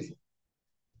 to 44.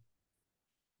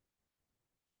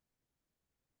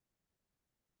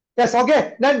 Yes,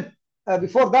 okay. Then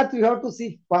before that, you have to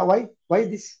see why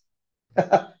this,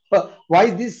 why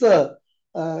this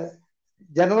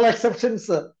general exceptions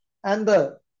and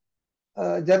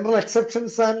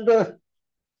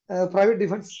private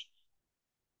defense.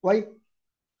 Why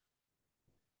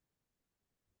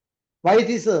it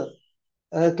is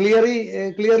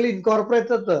clearly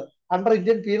incorporated under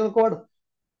Indian Penal Code?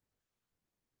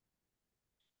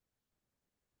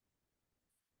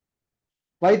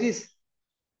 Why it is?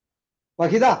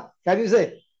 Wahida, can you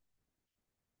say?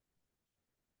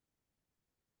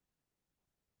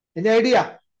 Any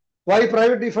idea? Why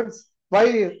private defense? Why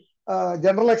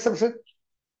general exception?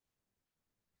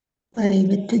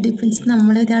 Private defence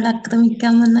നമ്മളൊരാൾ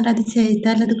ആക്രമിക്കാൻ വന്നാൽ അത്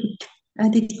ചെയ്താൽ അത്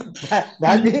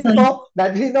that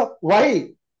we know why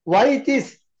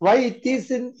it is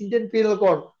in Indian Penal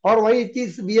Code or why it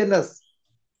is BNS.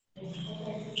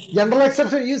 General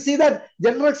exception. You see that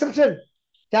general exception.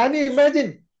 Can you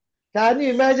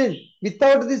imagine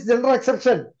without this general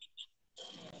exception,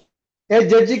 a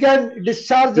judge can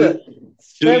discharge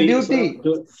their duty?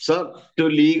 To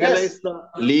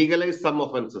legalize some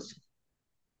offences.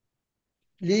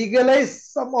 Legalize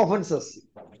some offences.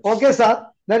 Okay, sir.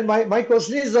 Then my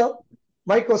question is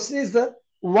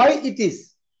why it is?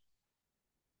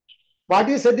 What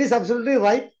you said is absolutely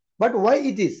right, but why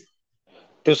it is?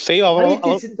 To save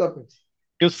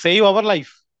our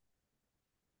life.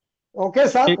 Okay,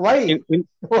 sir. Why?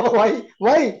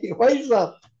 Why, sir?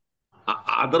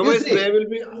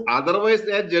 Otherwise,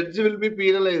 a judge will be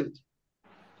penalized.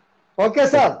 Okay,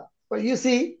 sir. You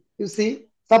see.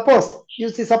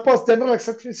 Suppose general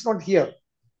exception is not here.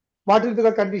 What will be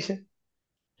the condition?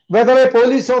 Whether a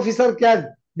police officer can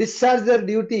discharge their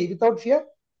duty without fear?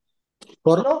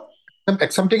 No?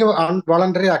 Exempting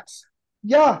voluntary acts.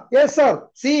 Yeah, yes, sir.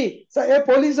 See, so a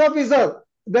police officer,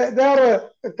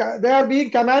 they are being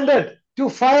commanded to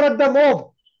fire at the mob.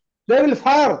 They will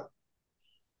fire.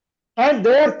 And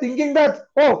they are thinking that,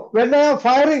 when I am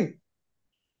firing,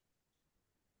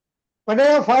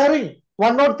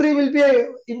 103 will be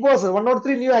imposed.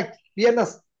 103 new act,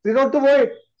 BNS. 302 void.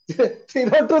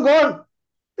 302 gone.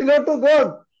 302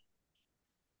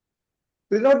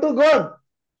 gone.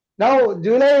 Now,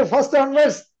 July 1st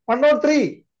onwards,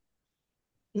 103.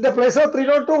 In the place of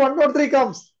 302, 103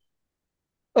 comes.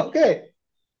 Okay.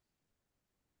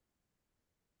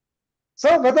 So,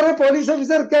 whether a police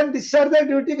officer can discharge their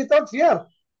duty without fear?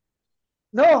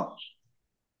 No.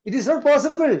 It is not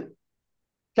possible.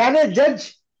 Can a judge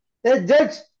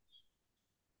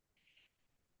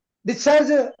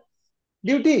discharge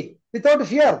duty without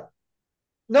fear?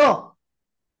 No.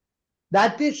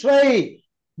 That is why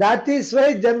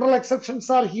general exceptions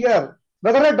are here.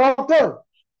 Whether a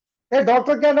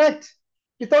doctor can act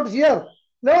without fear?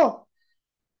 No.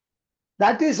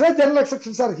 That is why general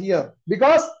exceptions are here.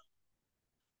 Because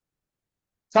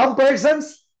some persons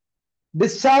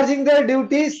discharging their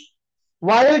duties,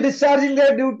 while discharging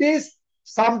their duties,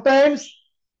 sometimes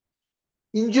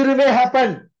injury may happen.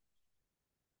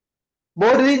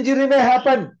 Bodily injury may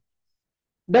happen.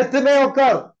 Death may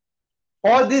occur.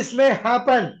 All this may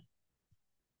happen.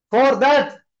 For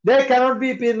that, they cannot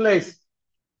be penalized.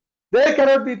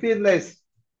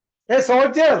 A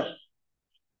soldier,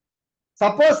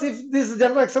 suppose if this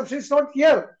general exception is not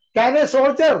here, can a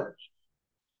soldier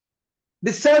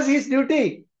discharge his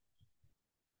duty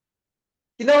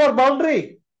in our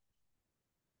boundary?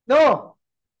 No.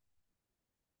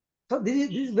 So this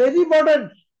is very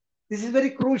important. This is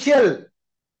very crucial.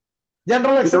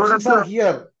 General exceptions are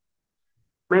here.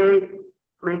 May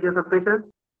make a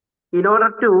submission in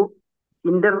order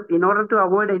to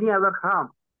avoid any other harm.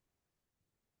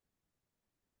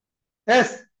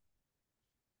 Yes.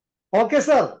 Okay,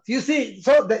 sir. You see,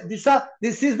 so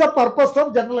this is the purpose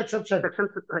of general exception. Section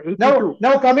 82.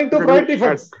 Now coming to private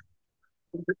defense.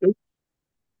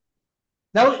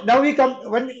 Now we come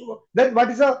then what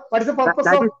is the purpose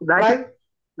of private?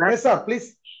 Yes, sir.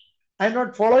 Please, I am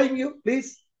not following you.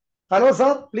 Please, hello,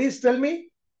 sir. Please tell me.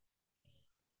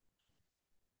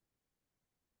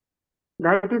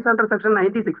 That is under section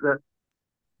 96, sir.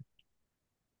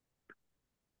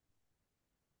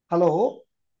 Hello.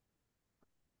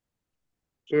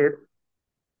 Yes.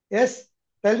 Yes.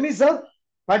 Tell me, sir.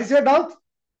 What is your doubt?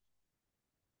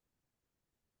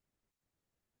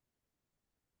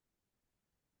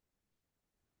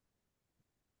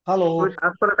 Hello. As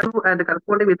per and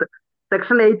corresponding with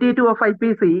section 82 of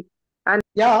IPC and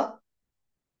yeah.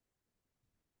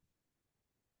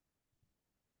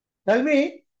 Tell me.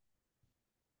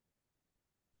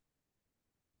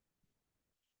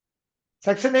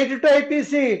 Section 82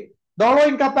 IPC, Dolo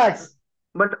Incapax.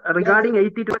 But regarding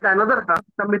 82, another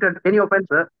committed any offense,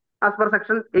 as per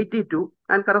section 82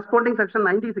 and corresponding section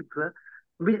 96,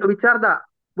 which are the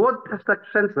both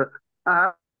sections.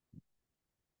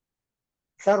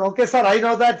 Sir, okay, sir, I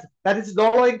know that. That is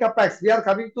dolo in capex. We are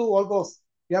coming to all those.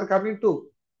 We are coming to.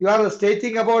 You are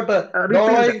stating about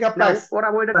dolo in capex. Or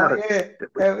avoided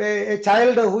a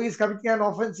child who is committing an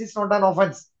offense is not an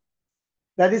offense.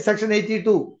 That is section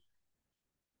 82.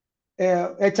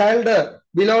 A child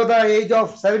below the age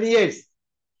of 7 years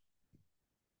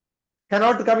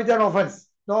cannot commit an offense.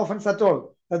 No offense at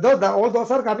all. All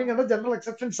those are coming under general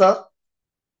exception, sir.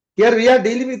 Here we are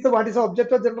dealing with what is the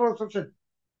object of general exception.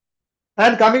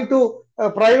 And coming to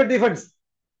private defense.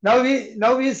 Now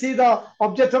we see the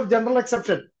object of general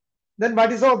exception. Then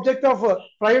what is the object of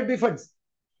private defense?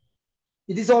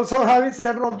 It is also having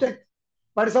certain object.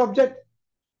 What is the object?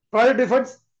 Private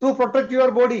defense to protect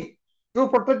your body, to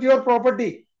protect your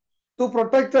property, to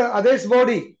protect others'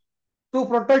 body, to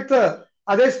protect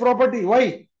others' property.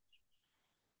 Why?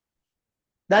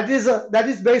 That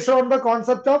is based on the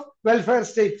concept of welfare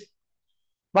state.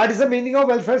 What is the meaning of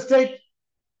welfare state?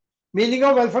 Meaning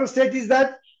of welfare state is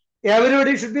that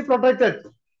everybody should be protected.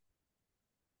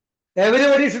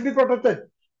 Everybody should be protected.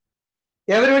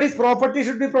 Everybody's property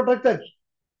should be protected.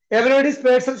 Everybody's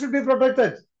person should be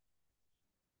protected.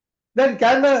 Then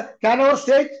can our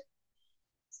state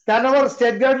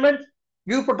government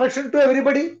give protection to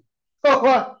everybody?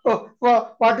 What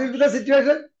will be the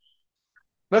situation?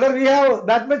 Whether we have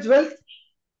that much wealth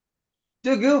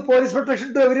to give police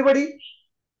protection to everybody?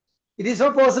 It is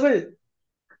not possible.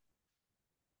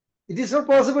 It is not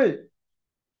possible.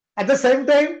 At the same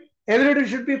time, everybody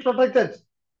should be protected.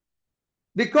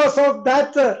 Because of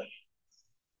that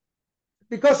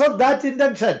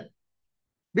intention,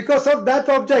 because of that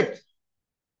object,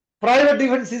 private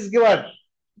defense is given.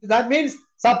 That means,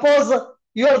 suppose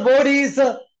your body is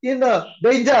in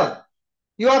danger,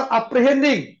 you are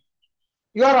apprehending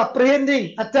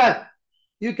attack,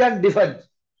 you can defend.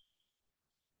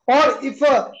 Or if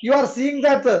you are seeing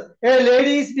that a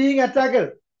lady is being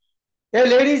attacked,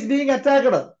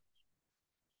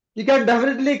 you can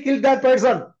definitely kill that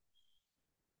person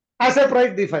as a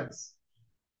private defense.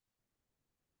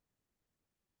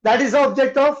 That is the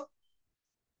object of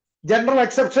general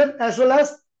exception as well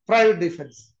as private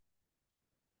defense.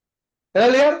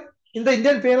 Earlier, in the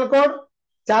Indian Penal Code,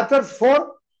 chapter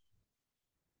 4,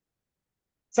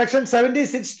 section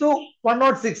 76 to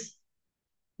 106,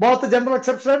 both general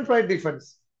exception and private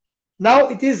defense. Now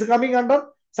it is coming under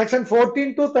section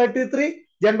 14 to 33,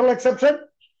 general exception,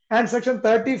 and section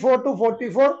 34 to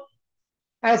 44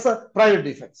 as a private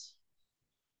defense.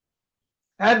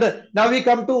 And now we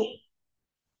come to,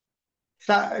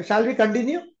 shall we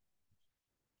continue?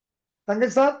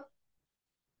 Pankaj sir?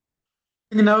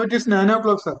 Now it is 9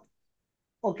 o'clock, sir.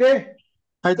 Okay.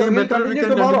 I think we'll better we continue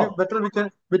can tomorrow. continue.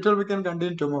 Better we can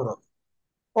continue tomorrow.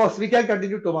 Oh, so we can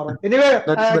continue tomorrow. Anyway,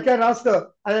 I can ask,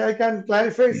 I can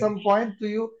clarify some point to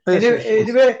you. Yes,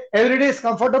 anyway, every day is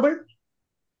comfortable?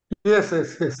 Yes.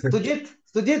 Sujit,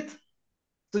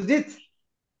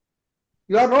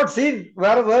 you are not seen.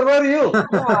 Where were you?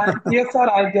 Yes, sir.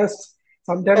 I just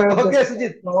sometimes. Okay,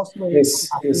 Sujit.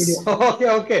 Yes.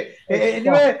 Okay.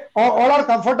 Anyway, all are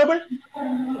comfortable?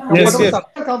 Yes.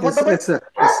 Comfortable? Yes, sir.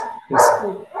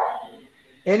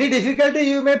 Any difficulty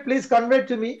you may please convey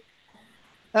to me.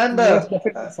 And yes,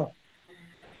 definitely, sir.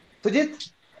 Sujit,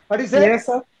 what do you say? Yes,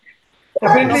 sir.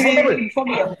 Definitely, we will inform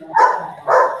you.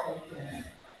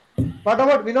 What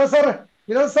about Vinod sir?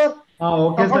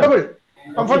 Okay, comfortable. Sir.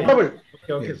 Comfortable.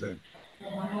 Okay, sir.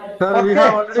 Sir,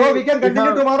 okay, so we can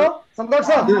continue tomorrow. Santosh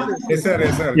sir? Yes,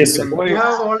 sir. Yes, sir. We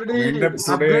have already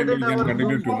upgraded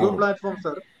our Zoom platform,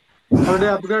 sir. Already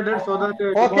upgraded so that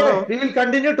tomorrow. We will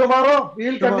continue tomorrow.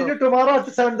 Continue tomorrow at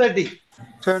 7:30.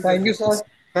 Thank you, sir.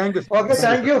 Thank you. Okay,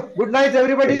 thank you. Good night,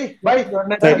 everybody. Bye.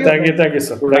 Thank you,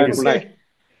 sir. Good night, sir.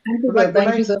 Good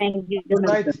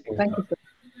night. Thank you, sir.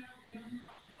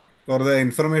 For the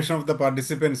information of the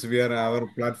participants, our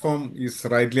platform is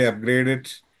rightly upgraded.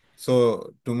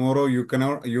 So tomorrow you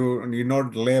need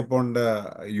not rely upon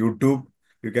the YouTube.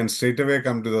 You can straight away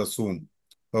come to the Zoom.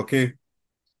 Okay.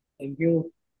 Thank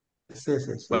you.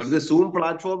 Yes. But the Zoom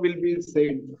platform will be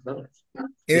same.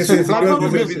 Yes,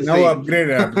 platform will be now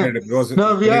upgraded.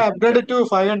 No, we are upgraded to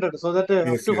 500 so that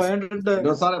up to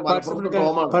 500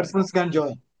 No, persons can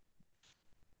join.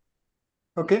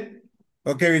 Okay.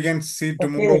 Okay, we can see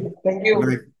tomorrow. Okay, thank you.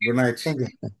 Good night. Thank you.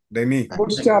 Denny.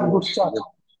 Good start.